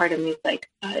 And the other part of me is like,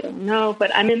 I don't know,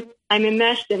 but I'm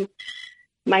enmeshed, and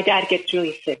my dad gets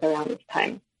really sick around this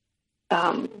time.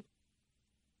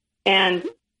 And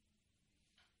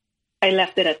I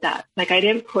left it at that. Like, I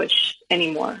didn't push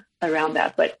anymore around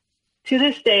that. But to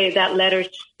this day, that letter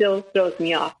still throws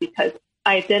me off, because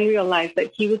I then realized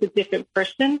that he was a different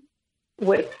person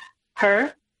with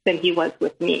her than he was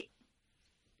with me.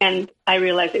 And I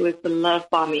realized it was the love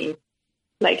bombing.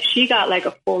 Like, she got like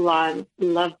a full-on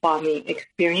love bombing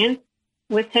experience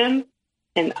with him,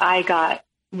 and I got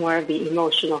more of the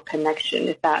emotional connection,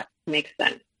 if that makes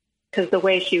sense. Because the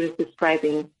way she was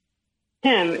describing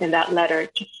him in that letter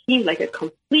just seemed like a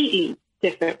completely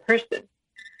different person.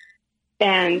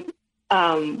 And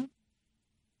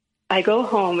I go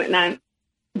home, and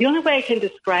the only way I can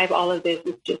describe all of this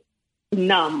is just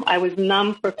numb. I was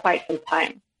numb for quite some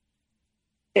time.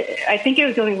 I think it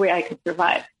was the only way I could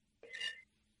survive.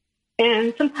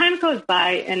 And some time goes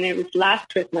by, and it was last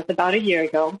Christmas, about a year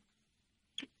ago.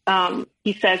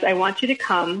 He says, I want you to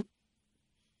come,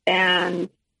 and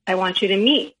I want you to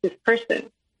meet this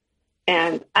person.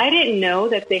 And I didn't know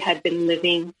that they had been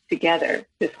living together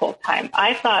this whole time.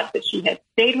 I thought that she had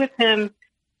stayed with him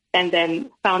and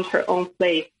then found her own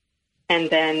place. And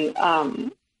then,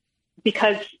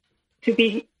 because to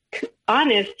be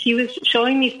honest, he was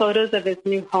showing me photos of his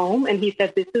new home, and he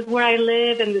said, this is where I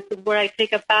live, and this is where I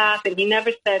take a bath. And he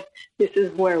never said, this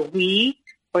is where we,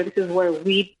 or this is where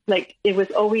we, like, it was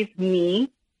always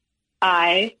me,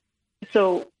 and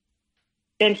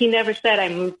he never said I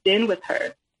moved in with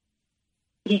her.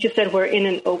 He just said, we're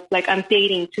in like, I'm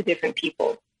dating two different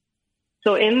people.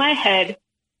 So in my head,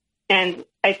 and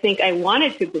I think I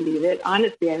wanted to believe it,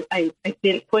 honestly, I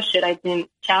didn't push it. I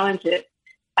didn't challenge it.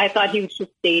 I thought he was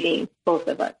just dating both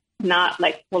of us, not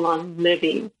like full on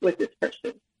living with this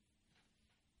person.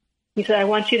 He said, I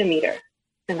want you to meet her.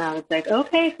 And I was like,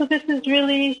 okay, so this is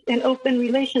really an open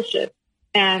relationship.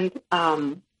 And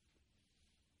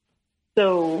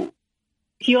so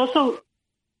he also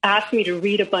asked me to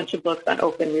read a bunch of books on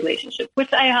open relationships,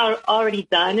 which I had already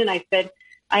done. And I said,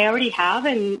 I already have,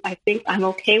 and I think I'm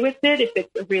okay with it if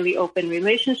it's a really open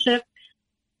relationship.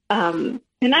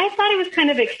 And I thought it was kind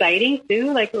of exciting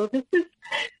too. Like, well, this is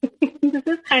this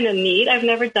is kind of neat. I've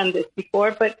never done this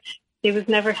before, but it was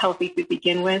never healthy to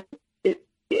begin with.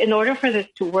 In order for this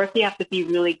to work, you have to be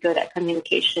really good at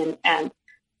communication and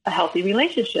a healthy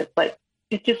relationship. But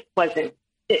it just wasn't.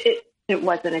 It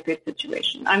wasn't a good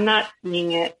situation. I'm not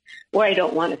seeing it, or I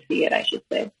don't want to see it, I should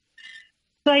say.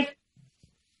 So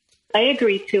I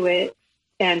agreed to it,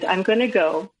 and I'm going to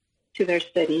go to their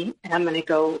city, and I'm going to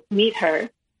go meet her.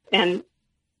 And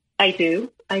I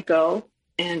do. I go,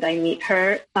 and I meet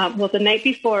her. Well, the night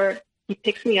before, he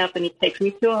picks me up, and he takes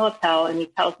me to a hotel, and he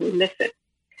tells me, listen,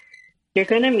 you're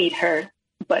going to meet her,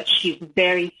 but she's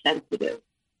very sensitive,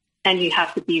 and you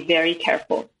have to be very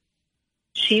careful.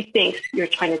 She thinks you're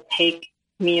trying to take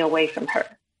me away from her.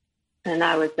 And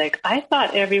I was like, I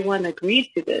thought everyone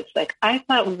agreed to this. Like, I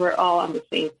thought we were all on the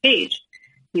same page.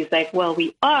 He's like, well,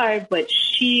 we are, but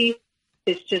she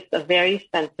is just a very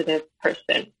sensitive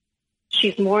person.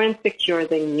 She's more insecure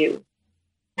than you.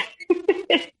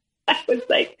 I was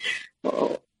like,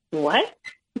 well, what?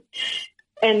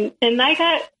 And I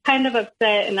got kind of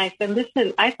upset, and I said,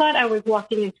 listen, I thought I was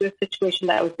walking into a situation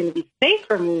that was going to be safe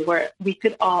for me, where we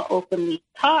could all openly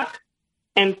talk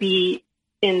and be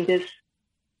in this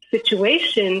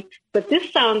situation. But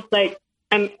this sounds like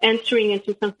I'm entering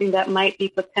into something that might be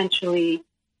potentially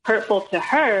hurtful to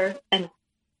her and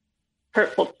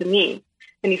hurtful to me.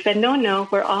 And he said, no,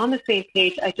 we're all on the same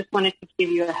page. I just wanted to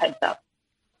give you a heads up.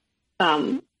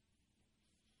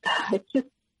 It's just,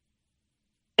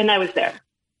 and I was there.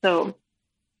 So,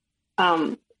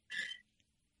 I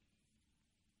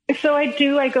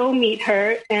go meet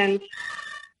her, and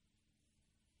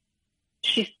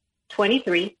she's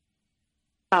 23,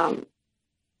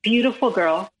 beautiful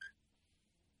girl,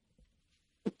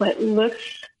 but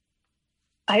looks,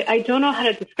 I don't know how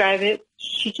to describe it.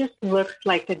 She just looks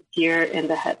like a deer in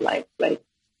the headlights, like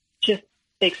just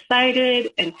excited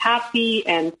and happy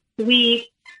and sweet,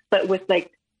 but with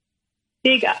like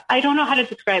big, I don't know how to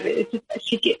describe it. It's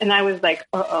just, and I was like,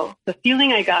 uh-oh. The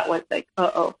feeling I got was like,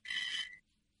 uh-oh.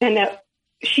 And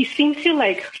she seemed to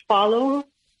like follow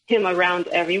him around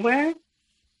everywhere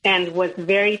and was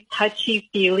very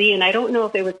touchy-feely. And I don't know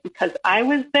if it was because I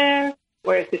was there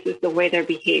or if this is the way their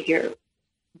behavior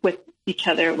with each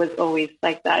other was always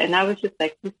like that. And I was just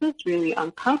like, this is really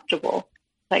uncomfortable.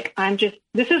 Like,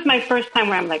 this is my first time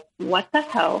where I'm like, what the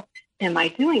hell am I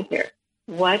doing here?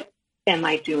 What am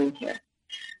I doing here?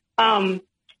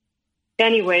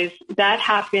 Anyways, that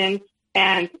happened,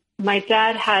 and my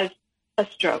dad has a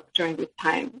stroke during this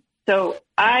time. So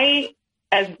as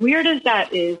weird as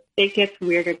that is, it gets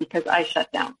weirder because I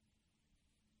shut down.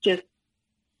 Just,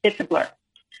 it's a blur.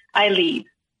 I leave.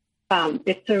 That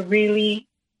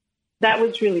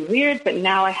was really weird, but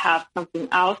now I have something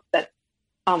else that's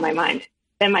on my mind.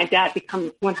 And my dad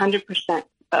becomes 100%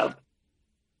 of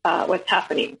what's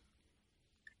happening.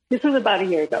 This was about a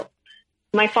year ago.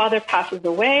 My father passes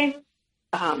away.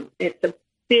 It's a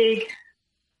big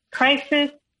crisis.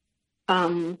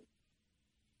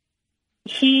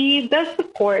 He does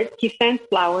support. He sends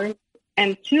flowers.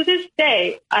 And to this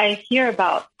day, I hear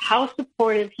about how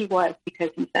supportive he was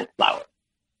because he sent flowers.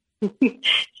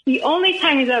 The only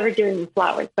time he's ever given me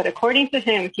flowers, but according to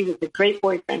him, he was a great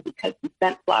boyfriend because he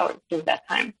sent flowers during that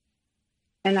time.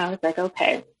 And I was like,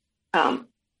 okay. So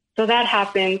that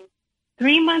happened.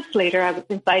 3 months later, I was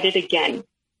invited again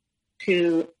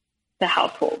to the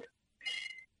household.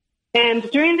 And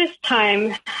during this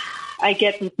time, I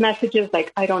get these messages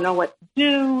like, I don't know what to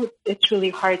do. It's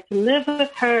really hard to live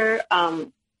with her.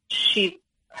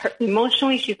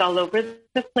 Emotionally, she's all over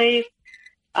the place.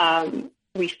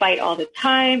 We fight all the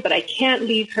time, but I can't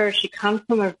leave her. She comes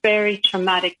from a very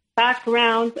traumatic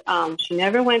background. She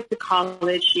never went to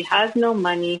college. She has no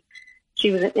money.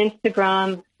 She was an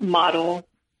Instagram model.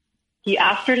 He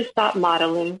asked her to stop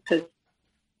modeling because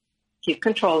he's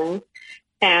controlling,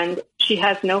 and she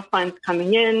has no funds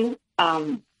coming in,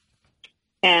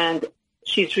 and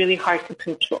she's really hard to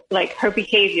control. Like, her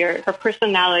behavior, her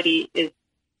personality is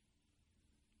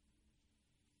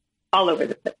all over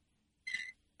the place,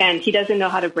 and he doesn't know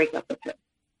how to break up with her.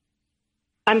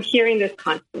 I'm hearing this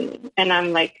constantly, and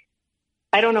I'm like,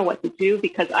 I don't know what to do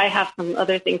because I have some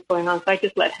other things going on, so I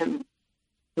just let him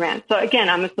rant. So again,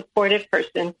 I'm a supportive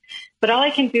person, but all I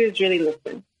can do is really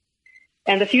listen.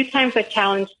 And the few times I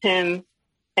challenged him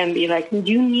and be like,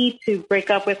 you need to break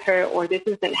up with her, or this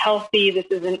isn't healthy, this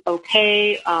isn't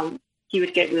okay, he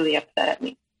would get really upset at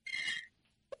me.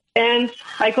 And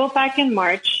I go back in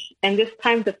March, and this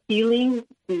time the feeling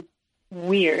is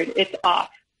weird. It's off.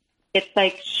 It's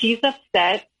like she's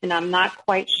upset, and I'm not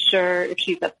quite sure if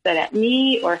she's upset at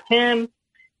me or him.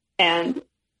 And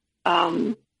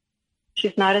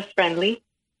she's not as friendly.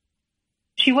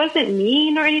 She wasn't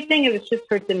mean or anything. It was just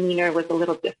her demeanor was a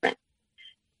little different.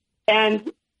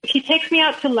 And he takes me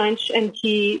out to lunch, and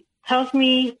he tells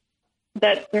me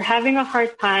that they're having a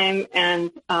hard time.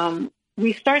 And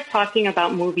we start talking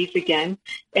about movies again.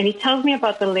 And he tells me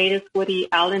about the latest Woody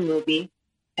Allen movie.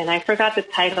 And I forgot the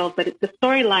title, but the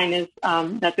storyline is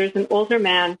that there's an older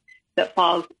man that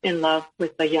falls in love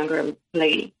with a younger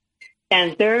lady.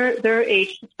 And their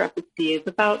age discrepancy is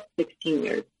about 16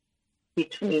 years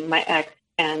between my ex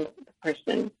and the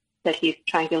person that he's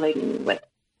triangulating me with.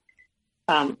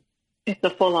 It's a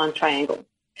full-on triangle.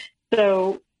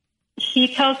 So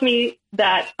he tells me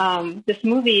that this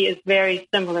movie is very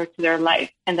similar to their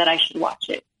life and that I should watch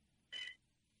it.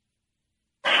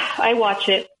 I watch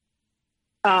it.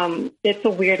 It's a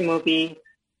weird movie.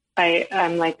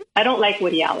 I'm like, I don't like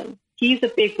Woody Allen. He's a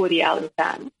big Woody Allen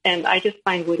fan, and I just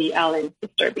find Woody Allen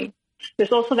disturbing.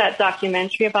 There's also that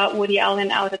documentary about Woody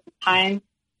Allen out at the time,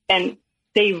 and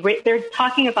they're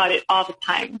talking about it all the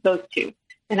time, those two.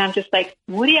 And I'm just like,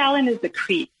 Woody Allen is a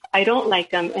creep. I don't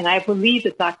like him, and I believe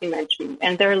the documentary.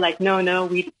 And they're like, no,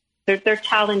 they're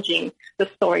challenging the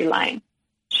storyline.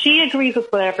 She agrees with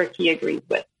whatever he agrees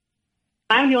with.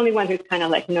 I'm the only one who's kind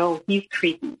of like, no, he's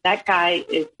creepy. That guy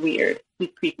is weird. He's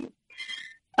creepy.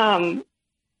 I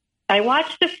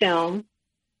watched the film.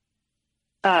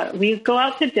 We go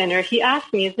out to dinner. He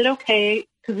asked me, is it okay?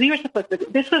 Because we were supposed to,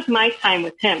 this was my time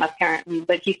with him, apparently.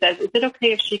 But he says, is it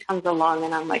okay if she comes along?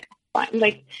 And I'm like, fine.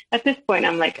 Like, at this point,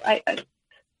 I'm like,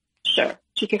 sure,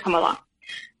 she can come along.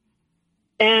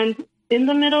 And in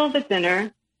the middle of the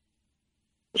dinner,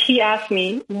 he asked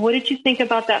me, what did you think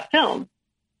about that film?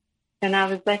 And I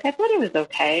was like, I thought it was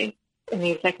okay. And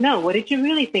he's like, no, what did you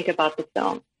really think about the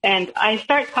film? And I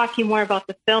start talking more about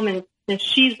the film, and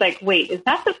she's like, wait, is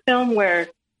that the film with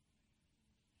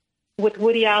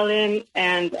Woody Allen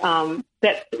and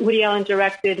that Woody Allen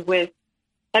directed with,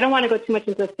 I don't want to go too much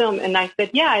into the film. And I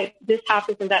said, yeah, this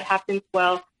happens and that happens.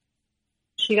 Well,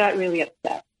 she got really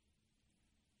upset.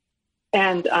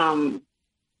 And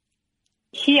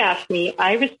he asked me,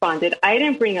 I responded, I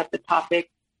didn't bring up the topic,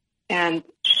 and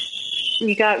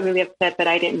she got really upset that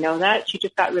I didn't know that. She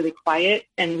just got really quiet,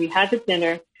 and we had the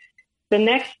dinner. The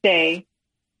next day,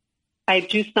 I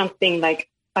do something like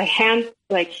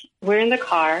we're in the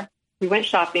car. We went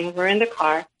shopping. We're in the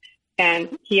car,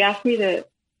 and he asked me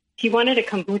he wanted a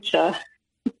kombucha,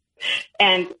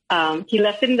 and he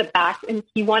left it in the back, and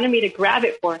he wanted me to grab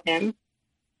it for him.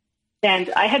 And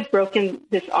I had broken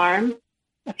this arm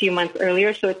a few months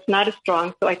earlier, so it's not as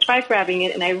strong. So I tried grabbing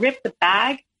it, and I ripped the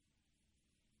bag,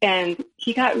 and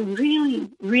he got really,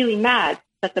 really mad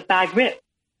that the bag ripped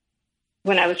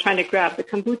when I was trying to grab the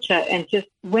kombucha, and just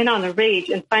went on a rage.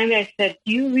 And finally I said,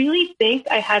 do you really think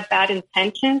I had bad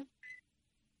intentions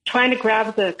trying to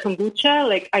grab the kombucha?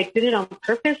 Like, I did it on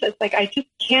purpose. It's like, I just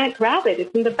can't grab it.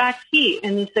 It's in the back seat.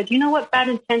 And he said, you know what bad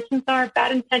intentions are?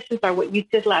 Bad intentions are what you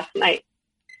did last night.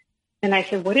 And I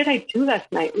said, what did I do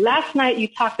last night? Last night you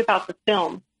talked about the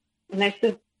film. And I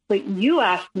said, but you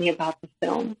asked me about the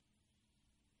film.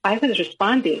 I was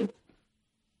responding.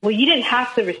 Well, you didn't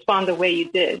have to respond the way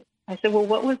you did. I said, well,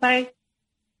 what was I?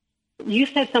 You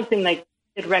said something like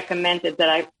it recommended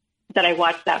that I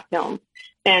watch that film.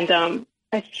 And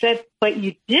I said, but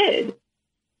you did. I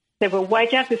said, well,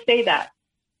 why'd you have to say that?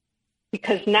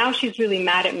 Because now she's really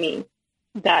mad at me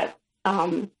that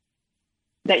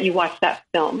you watched that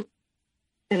film.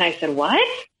 And I said,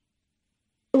 what?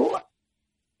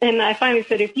 And I finally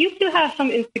said, if you do have some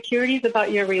insecurities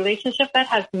about your relationship, that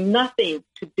has nothing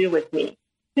to do with me.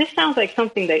 This sounds like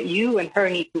something that you and her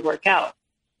need to work out.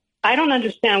 I don't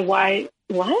understand why,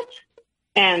 what?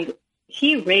 And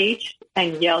he raged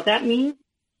and yelled at me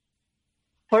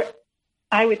for,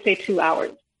 I would say, 2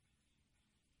 hours.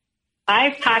 I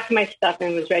packed my stuff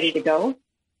and was ready to go,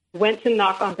 went to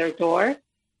knock on their door,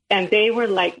 and they were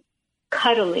like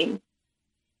cuddling.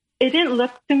 It didn't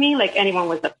look to me like anyone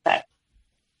was upset,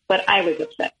 but I was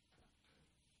upset.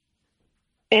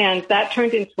 And that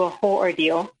turned into a whole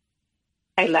ordeal.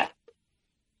 I left.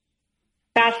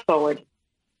 Fast forward.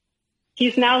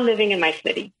 He's now living in my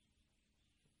city.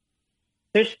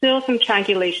 There's still some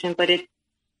triangulation, but it's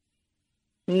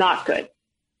not good.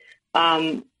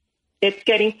 It's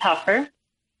getting tougher.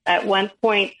 At one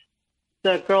point,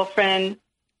 the girlfriend,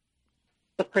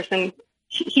 the person,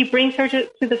 he brings her to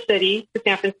the city, to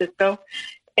San Francisco,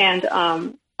 and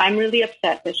I'm really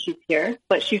upset that she's here,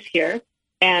 but she's here,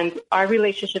 and our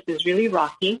relationship is really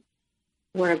rocky.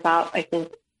 We're in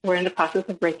the process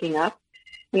of breaking up.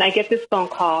 And I get this phone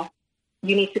call,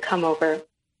 you need to come over.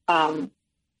 Something's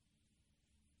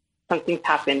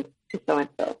happened to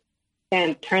so-and-so.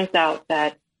 And turns out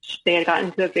that they had gotten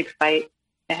into a big fight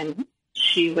and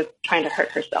she was trying to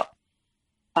hurt herself.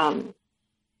 And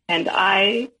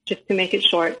I, just to make it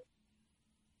short,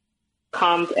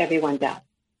 calmed everyone down.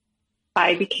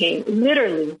 I became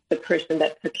literally the person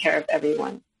that took care of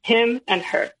everyone, him and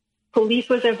her. Police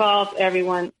was involved,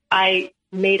 everyone. I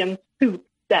made them soup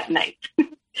that night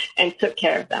and took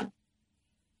care of them.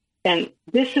 And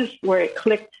this is where it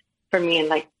clicked for me, and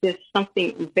like, there's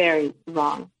something very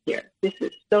wrong here. This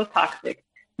is so toxic,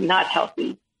 not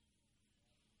healthy.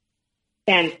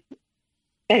 And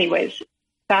anyways,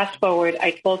 fast forward,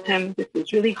 I told him, this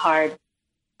is really hard.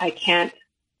 I can't,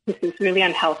 this is really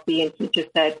unhealthy. And he just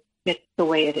said, it's the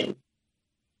way it is.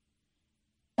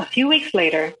 A few weeks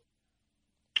later,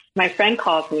 my friend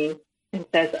calls me and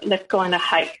says, let's go on a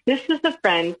hike. This is a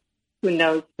friend who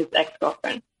knows his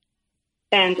ex-girlfriend.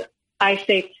 And I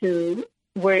say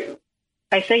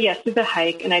yes to the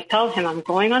hike, and I tell him I'm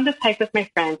going on this hike with my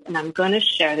friends, and I'm going to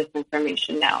share this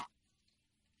information now.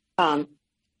 I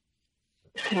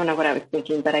don't know what I was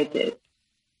thinking, but I did.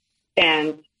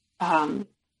 And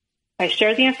I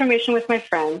share the information with my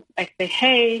friend. I say,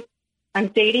 hey, I'm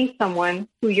dating someone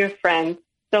who your friend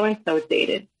so-and-so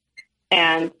dated.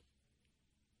 And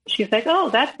she's like, oh,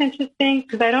 that's interesting,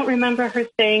 because I don't remember her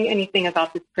saying anything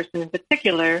about this person in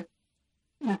particular.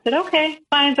 And I said, okay,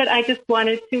 fine, but I just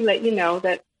wanted to let you know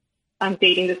that I'm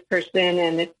dating this person,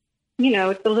 and it's,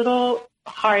 it's a little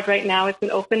hard right now. It's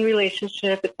an open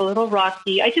relationship. It's a little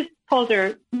rocky. I just told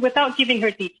her without giving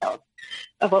her details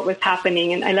of what was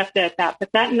happening, and I left it at that.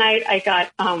 But that night I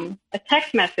got a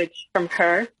text message from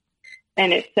her,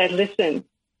 and it said, listen,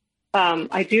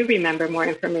 I do remember more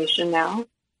information now.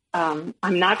 I'm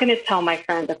not going to tell my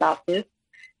friend about this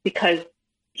because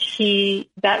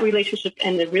that relationship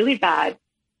ended really bad.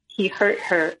 He hurt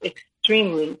her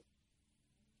extremely.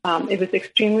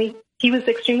 He was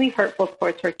extremely hurtful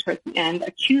towards her towards the end,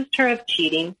 accused her of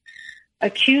cheating,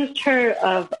 accused her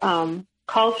of,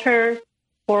 called her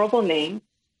horrible names,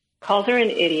 called her an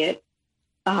idiot.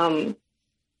 And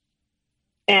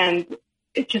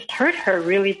it just hurt her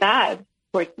really bad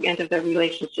towards the end of the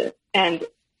relationship. And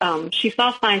she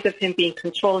saw signs of him being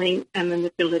controlling and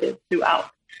manipulative throughout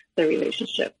the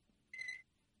relationship.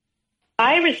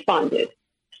 I responded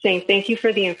saying, thank you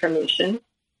for the information.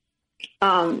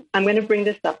 I'm going to bring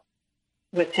this up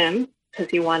with him because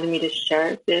he wanted me to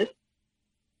share this.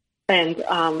 And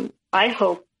I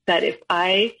hope that if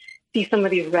I see some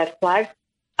of these red flags,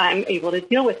 I'm able to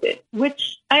deal with it,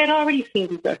 which I had already seen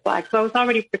these red flags. So I was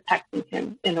already protecting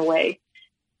him in a way.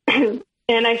 And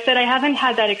I said, I haven't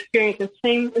had that experience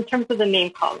in terms of the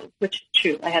name calling, which is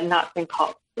true. I had not been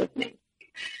called with names.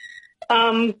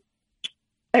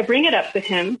 I bring it up to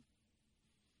him,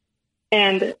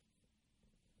 and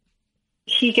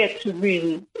he gets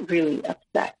really, really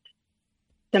upset.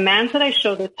 Demands that I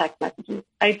show the text messages.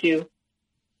 I do.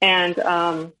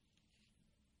 And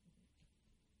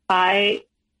I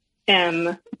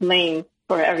am blamed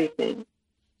for everything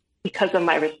because of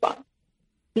my response.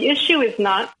 The issue is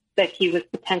not that he was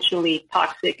potentially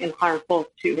toxic and harmful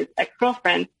to his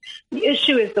ex-girlfriend. The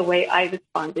issue is the way I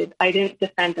responded. I didn't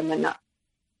defend him enough.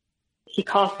 He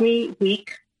calls me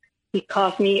weak. He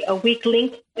calls me a weak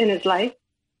link in his life,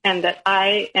 and that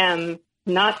I am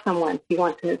not someone he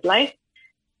wants in his life,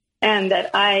 and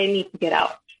that I need to get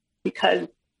out because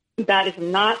that is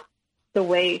not the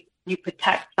way you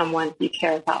protect someone you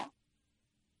care about,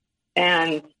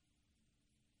 and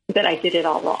that I did it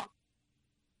all wrong.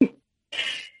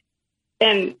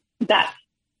 And that's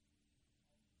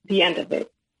the end of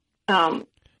it.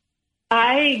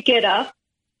 I get up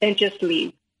and just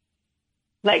leave.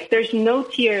 Like, there's no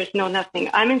tears, no nothing.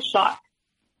 I'm in shock.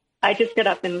 I just get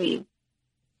up and leave.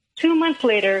 2 months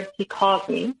later, he calls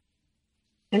me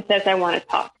and says, I want to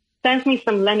talk. Sends me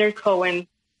some Leonard Cohen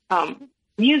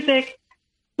music,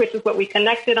 which is what we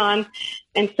connected on,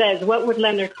 and says, what would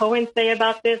Leonard Cohen say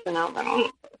about this? And I'm like, I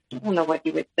don't know what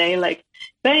he would say.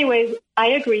 But anyways,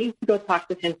 I agree to go talk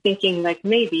with him, thinking like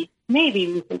maybe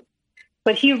we can.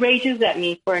 But he rages at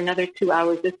me for another 2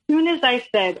 hours. As soon as I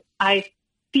said,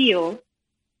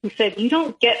 he said, you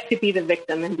don't get to be the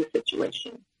victim in this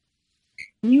situation.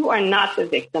 You are not the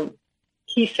victim.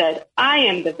 He said, I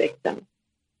am the victim.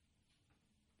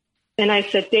 And I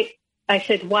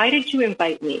said, why did you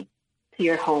invite me to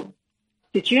your home?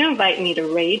 Did you invite me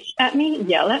to rage at me,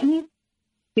 yell at me?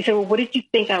 He said, well, what did you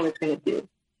think I was going to do?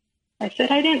 I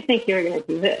said, I didn't think you were going to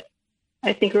do this.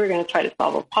 I think we were going to try to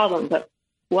solve a problem. But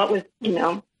what was,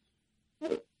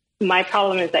 my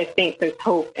problem is I think there's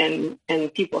hope and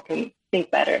people can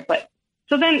think better. But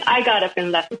so then I got up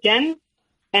and left again.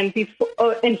 And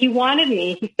he wanted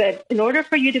me, he said, in order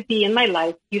for you to be in my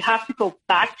life, you have to go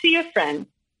back to your friend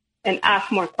and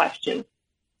ask more questions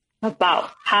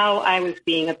about how I was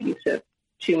being abusive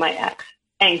to my ex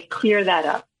and clear that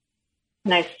up.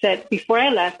 And I said, before I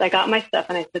left, I got my stuff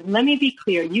and I said, let me be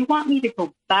clear. You want me to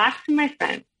go back to my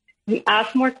friend and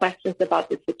ask more questions about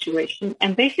the situation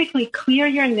and basically clear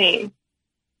your name.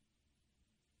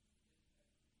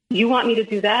 You want me to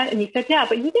do that? And he said, yeah,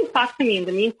 but you can talk to me in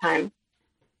the meantime.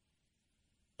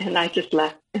 And I just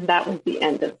left. And that was the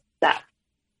end of that.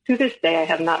 To this day, I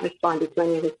have not responded to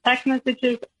any of his text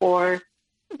messages, or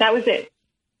that was it.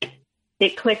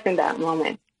 It clicked in that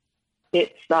moment.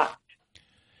 It sucked.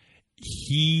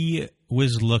 He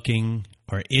was looking,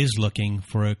 or is looking,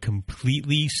 for a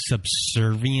completely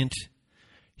subservient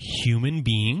human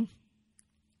being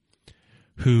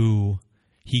who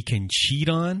he can cheat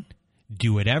on,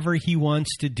 do whatever he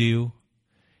wants to do.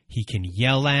 He can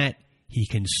yell at, he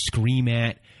can scream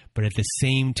at, but at the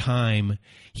same time,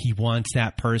 he wants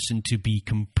that person to be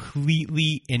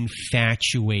completely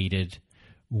infatuated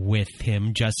with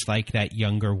him, just like that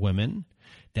younger woman.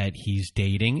 that he's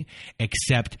dating,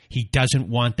 except he doesn't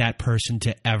want that person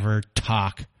to ever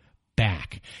talk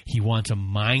back. He wants a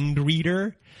mind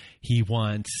reader. He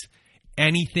wants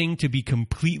anything to be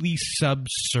completely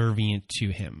subservient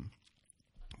to him.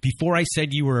 Before I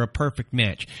said you were a perfect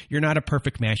match, you're not a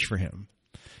perfect match for him,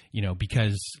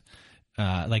 because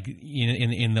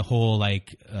in the whole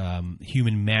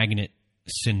human magnet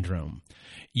syndrome,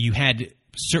 you had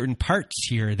certain parts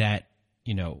here that,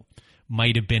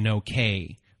 might have been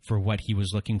okay for what he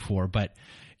was looking for, but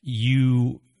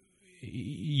you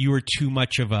were too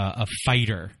much of a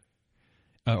fighter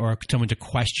or someone to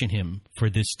question him for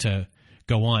this to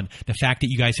go on. The fact that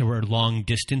you guys were long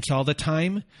distance all the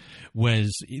time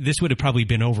this would have probably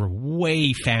been over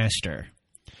way faster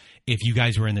if you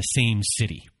guys were in the same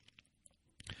city.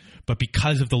 But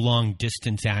because of the long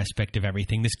distance aspect of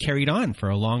everything, this carried on for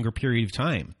a longer period of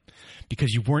time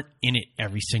because you weren't in it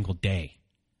every single day.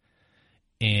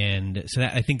 And so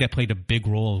I think that played a big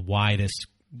role of why this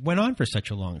went on for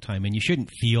such a long time. And you shouldn't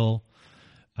feel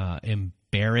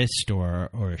embarrassed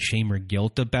or shame or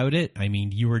guilt about it. I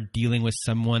mean, you were dealing with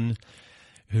someone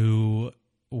who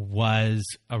was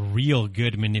a real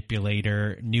good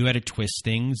manipulator, knew how to twist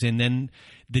things, and then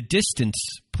the distance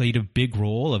played a big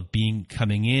role of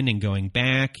coming in and going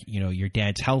back. Your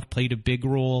dad's health played a big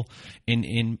role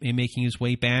in making his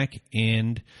way back,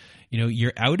 and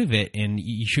you're out of it, and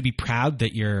you should be proud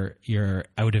that you're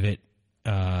out of it,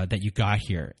 that you got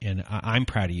here, and I'm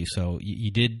proud of you. So you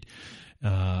did,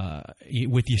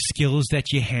 with your skills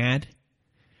that you had,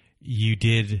 you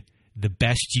did the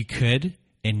best you could.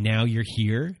 And now you're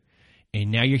here,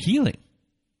 and now you're healing.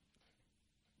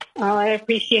 Oh, I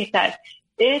appreciate that.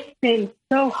 It's been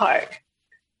so hard.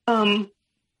 Part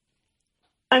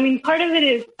of it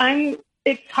is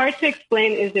it's hard to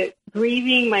explain. Is it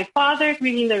grieving my father,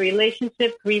 grieving the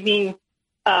relationship, grieving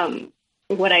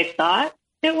what I thought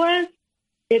it was?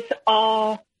 It's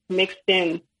all mixed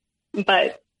in.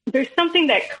 But there's something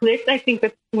that clicked, I think,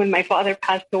 when my father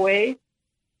passed away.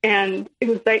 And it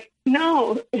was like,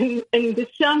 no. And this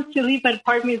sounds silly, but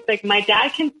part of me is like, my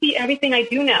dad can see everything I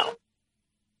do now.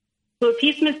 So if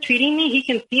he's mistreating me, he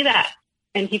can see that.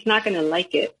 And he's not going to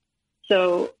like it.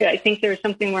 So I think there was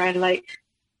something where this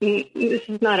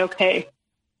is not okay.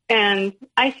 And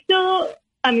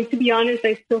to be honest,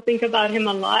 I still think about him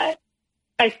a lot.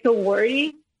 I still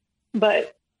worry.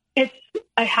 But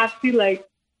I have to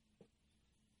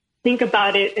think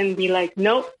about it and be like,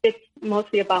 nope, it's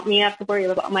mostly about me. I have to worry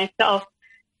about myself.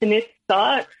 And it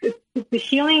sucks. The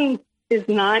healing is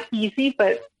not easy,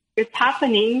 but it's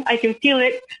happening. I can feel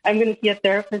it. I'm going to see a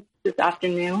therapist this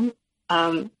afternoon.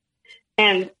 And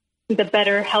the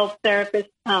BetterHelp therapist,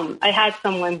 I had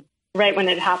someone right when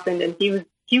it happened, and he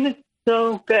was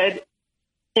so good.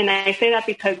 And I say that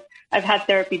because I've had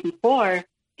therapy before,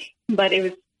 but it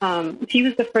was, he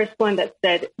was the first one that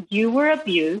said, you were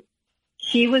abused.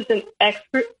 He was an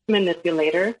expert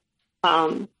manipulator,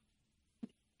 and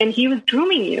he was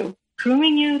grooming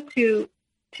you to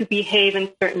behave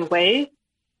in certain ways,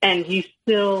 and you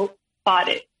still fought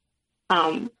it.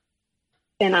 And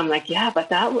I'm like, yeah, but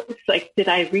that was did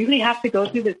I really have to go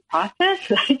through this process?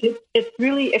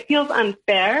 It feels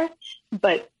unfair,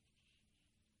 but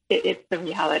it's the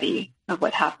reality of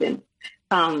what happened.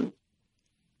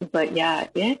 But yeah,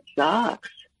 it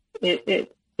sucks.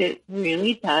 It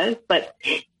really does, but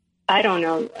I don't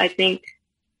know. I think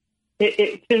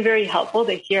it's been very helpful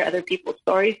to hear other people's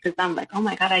stories because I'm like, oh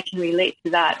my God, I can relate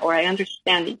to that, or I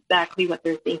understand exactly what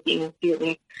they're thinking and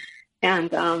feeling.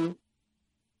 And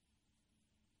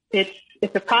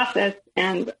it's a process,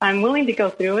 and I'm willing to go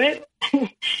through it,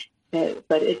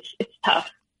 but it's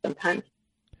tough sometimes.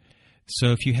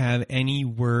 So if you have any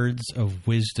words of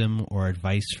wisdom or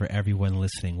advice for everyone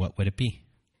listening, what would it be?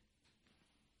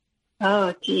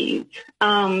 Oh, geez.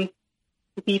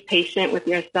 Be patient with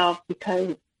yourself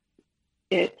because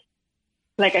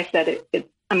like I said,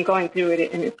 I'm going through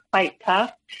it and it's quite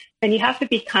tough. And you have to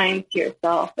be kind to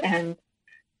yourself. And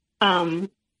I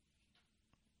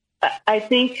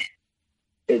think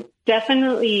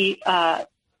definitely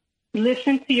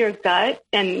listen to your gut.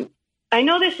 And I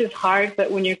know this is hard,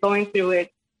 but when you're going through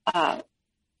it,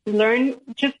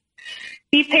 just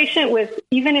be patient with,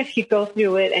 even if you go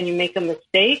through it and you make a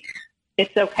mistake,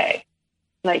 it's okay.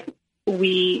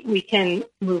 We can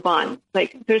move on.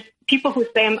 There's people who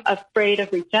say I'm afraid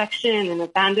of rejection and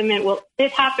abandonment. Well,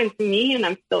 it happened to me and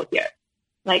I'm still here.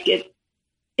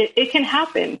 It can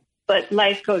happen, but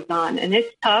life goes on and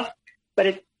it's tough,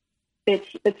 but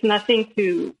it's nothing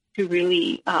to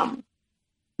really,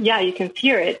 you can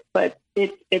fear it, but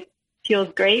it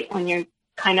feels great when you're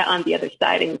kind of on the other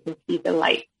side and you can see the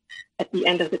light at the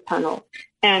end of the tunnel.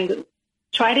 And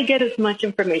try to get as much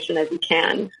information as you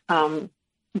can,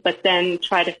 but then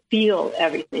try to feel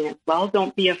everything as well.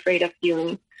 Don't be afraid of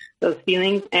feeling those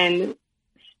feelings and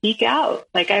speak out.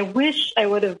 Like, I wish I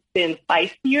would have been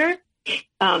feistier.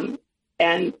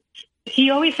 And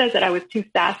he always says that I was too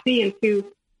sassy and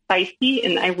too feisty,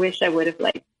 and I wish I would have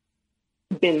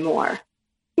been more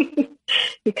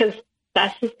because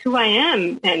that's just who I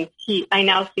am. And I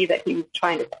now see that he was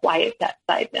trying to quiet that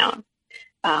side down.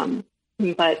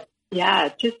 But yeah,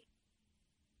 just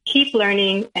keep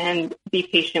learning and be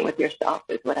patient with yourself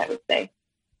is what I would say.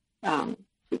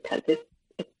 Because it's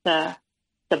a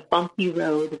bumpy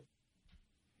road.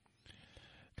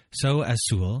 So,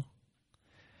 Azul,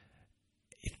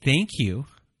 thank you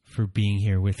for being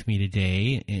here with me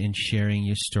today and sharing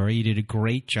your story. You did a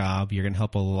great job. You're going to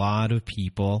help a lot of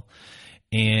people.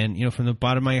 And, from the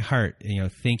bottom of my heart,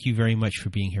 thank you very much for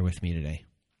being here with me today.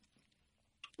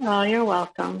 Oh, you're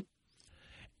welcome.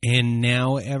 And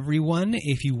now, everyone,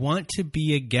 if you want to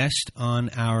be a guest on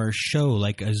our show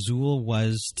like Azul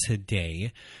was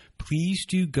today, please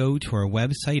do go to our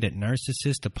website at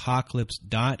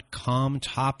narcissistapocalypse.com.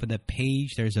 Top of the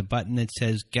page, there's a button that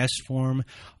says guest form.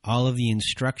 All of the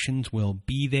instructions will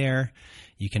be there.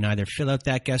 You can either fill out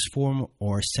that guest form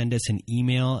or send us an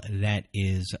email that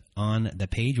is on the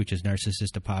page, which is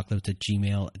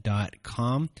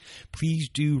narcissistapocalypse@gmail.com. Please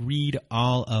do read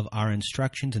all of our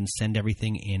instructions and send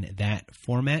everything in that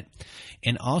format.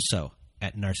 And also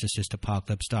at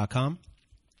narcissistapocalypse.com,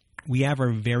 we have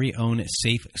our very own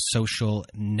safe social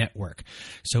network.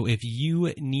 So if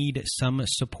you need some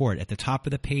support, at the top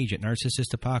of the page at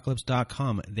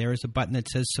narcissistapocalypse.com, there is a button that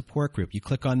says support group. You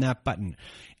click on that button.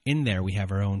 In there, we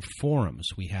have our own forums.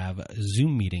 We have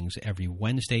Zoom meetings every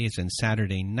Wednesdays and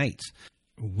Saturday nights.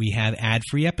 We have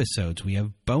ad-free episodes. We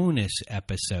have bonus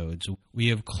episodes. We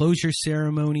have closure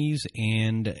ceremonies,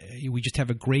 and we just have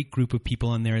a great group of people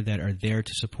on there that are there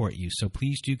to support you. So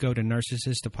please do go to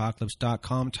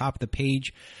narcissistapocalypse.com, top of the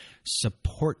page,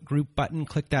 support group button.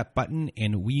 Click that button,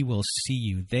 and we will see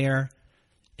you there.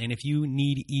 And if you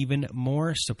need even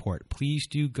more support, please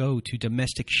do go to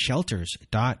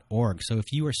domesticshelters.org. So if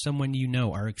you or someone you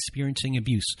know are experiencing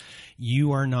abuse,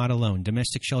 you are not alone.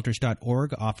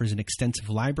 Domesticshelters.org offers an extensive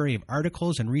library of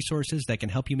articles and resources that can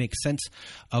help you make sense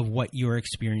of what you're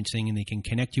experiencing, and they can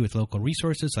connect you with local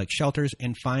resources like shelters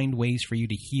and find ways for you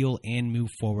to heal and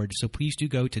move forward. So please do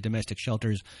go to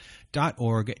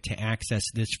domesticshelters.org to access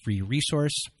this free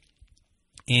resource.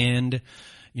 And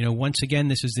once again,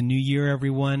 this is the new year,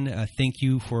 everyone. Thank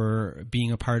you for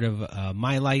being a part of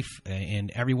my life and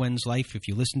everyone's life. If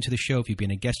you listen to the show, if you've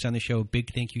been a guest on the show,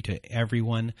 big thank you to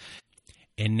everyone.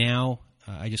 And now,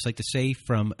 I just like to say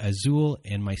from Azul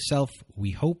and myself,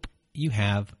 we hope you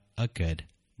have a good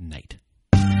night.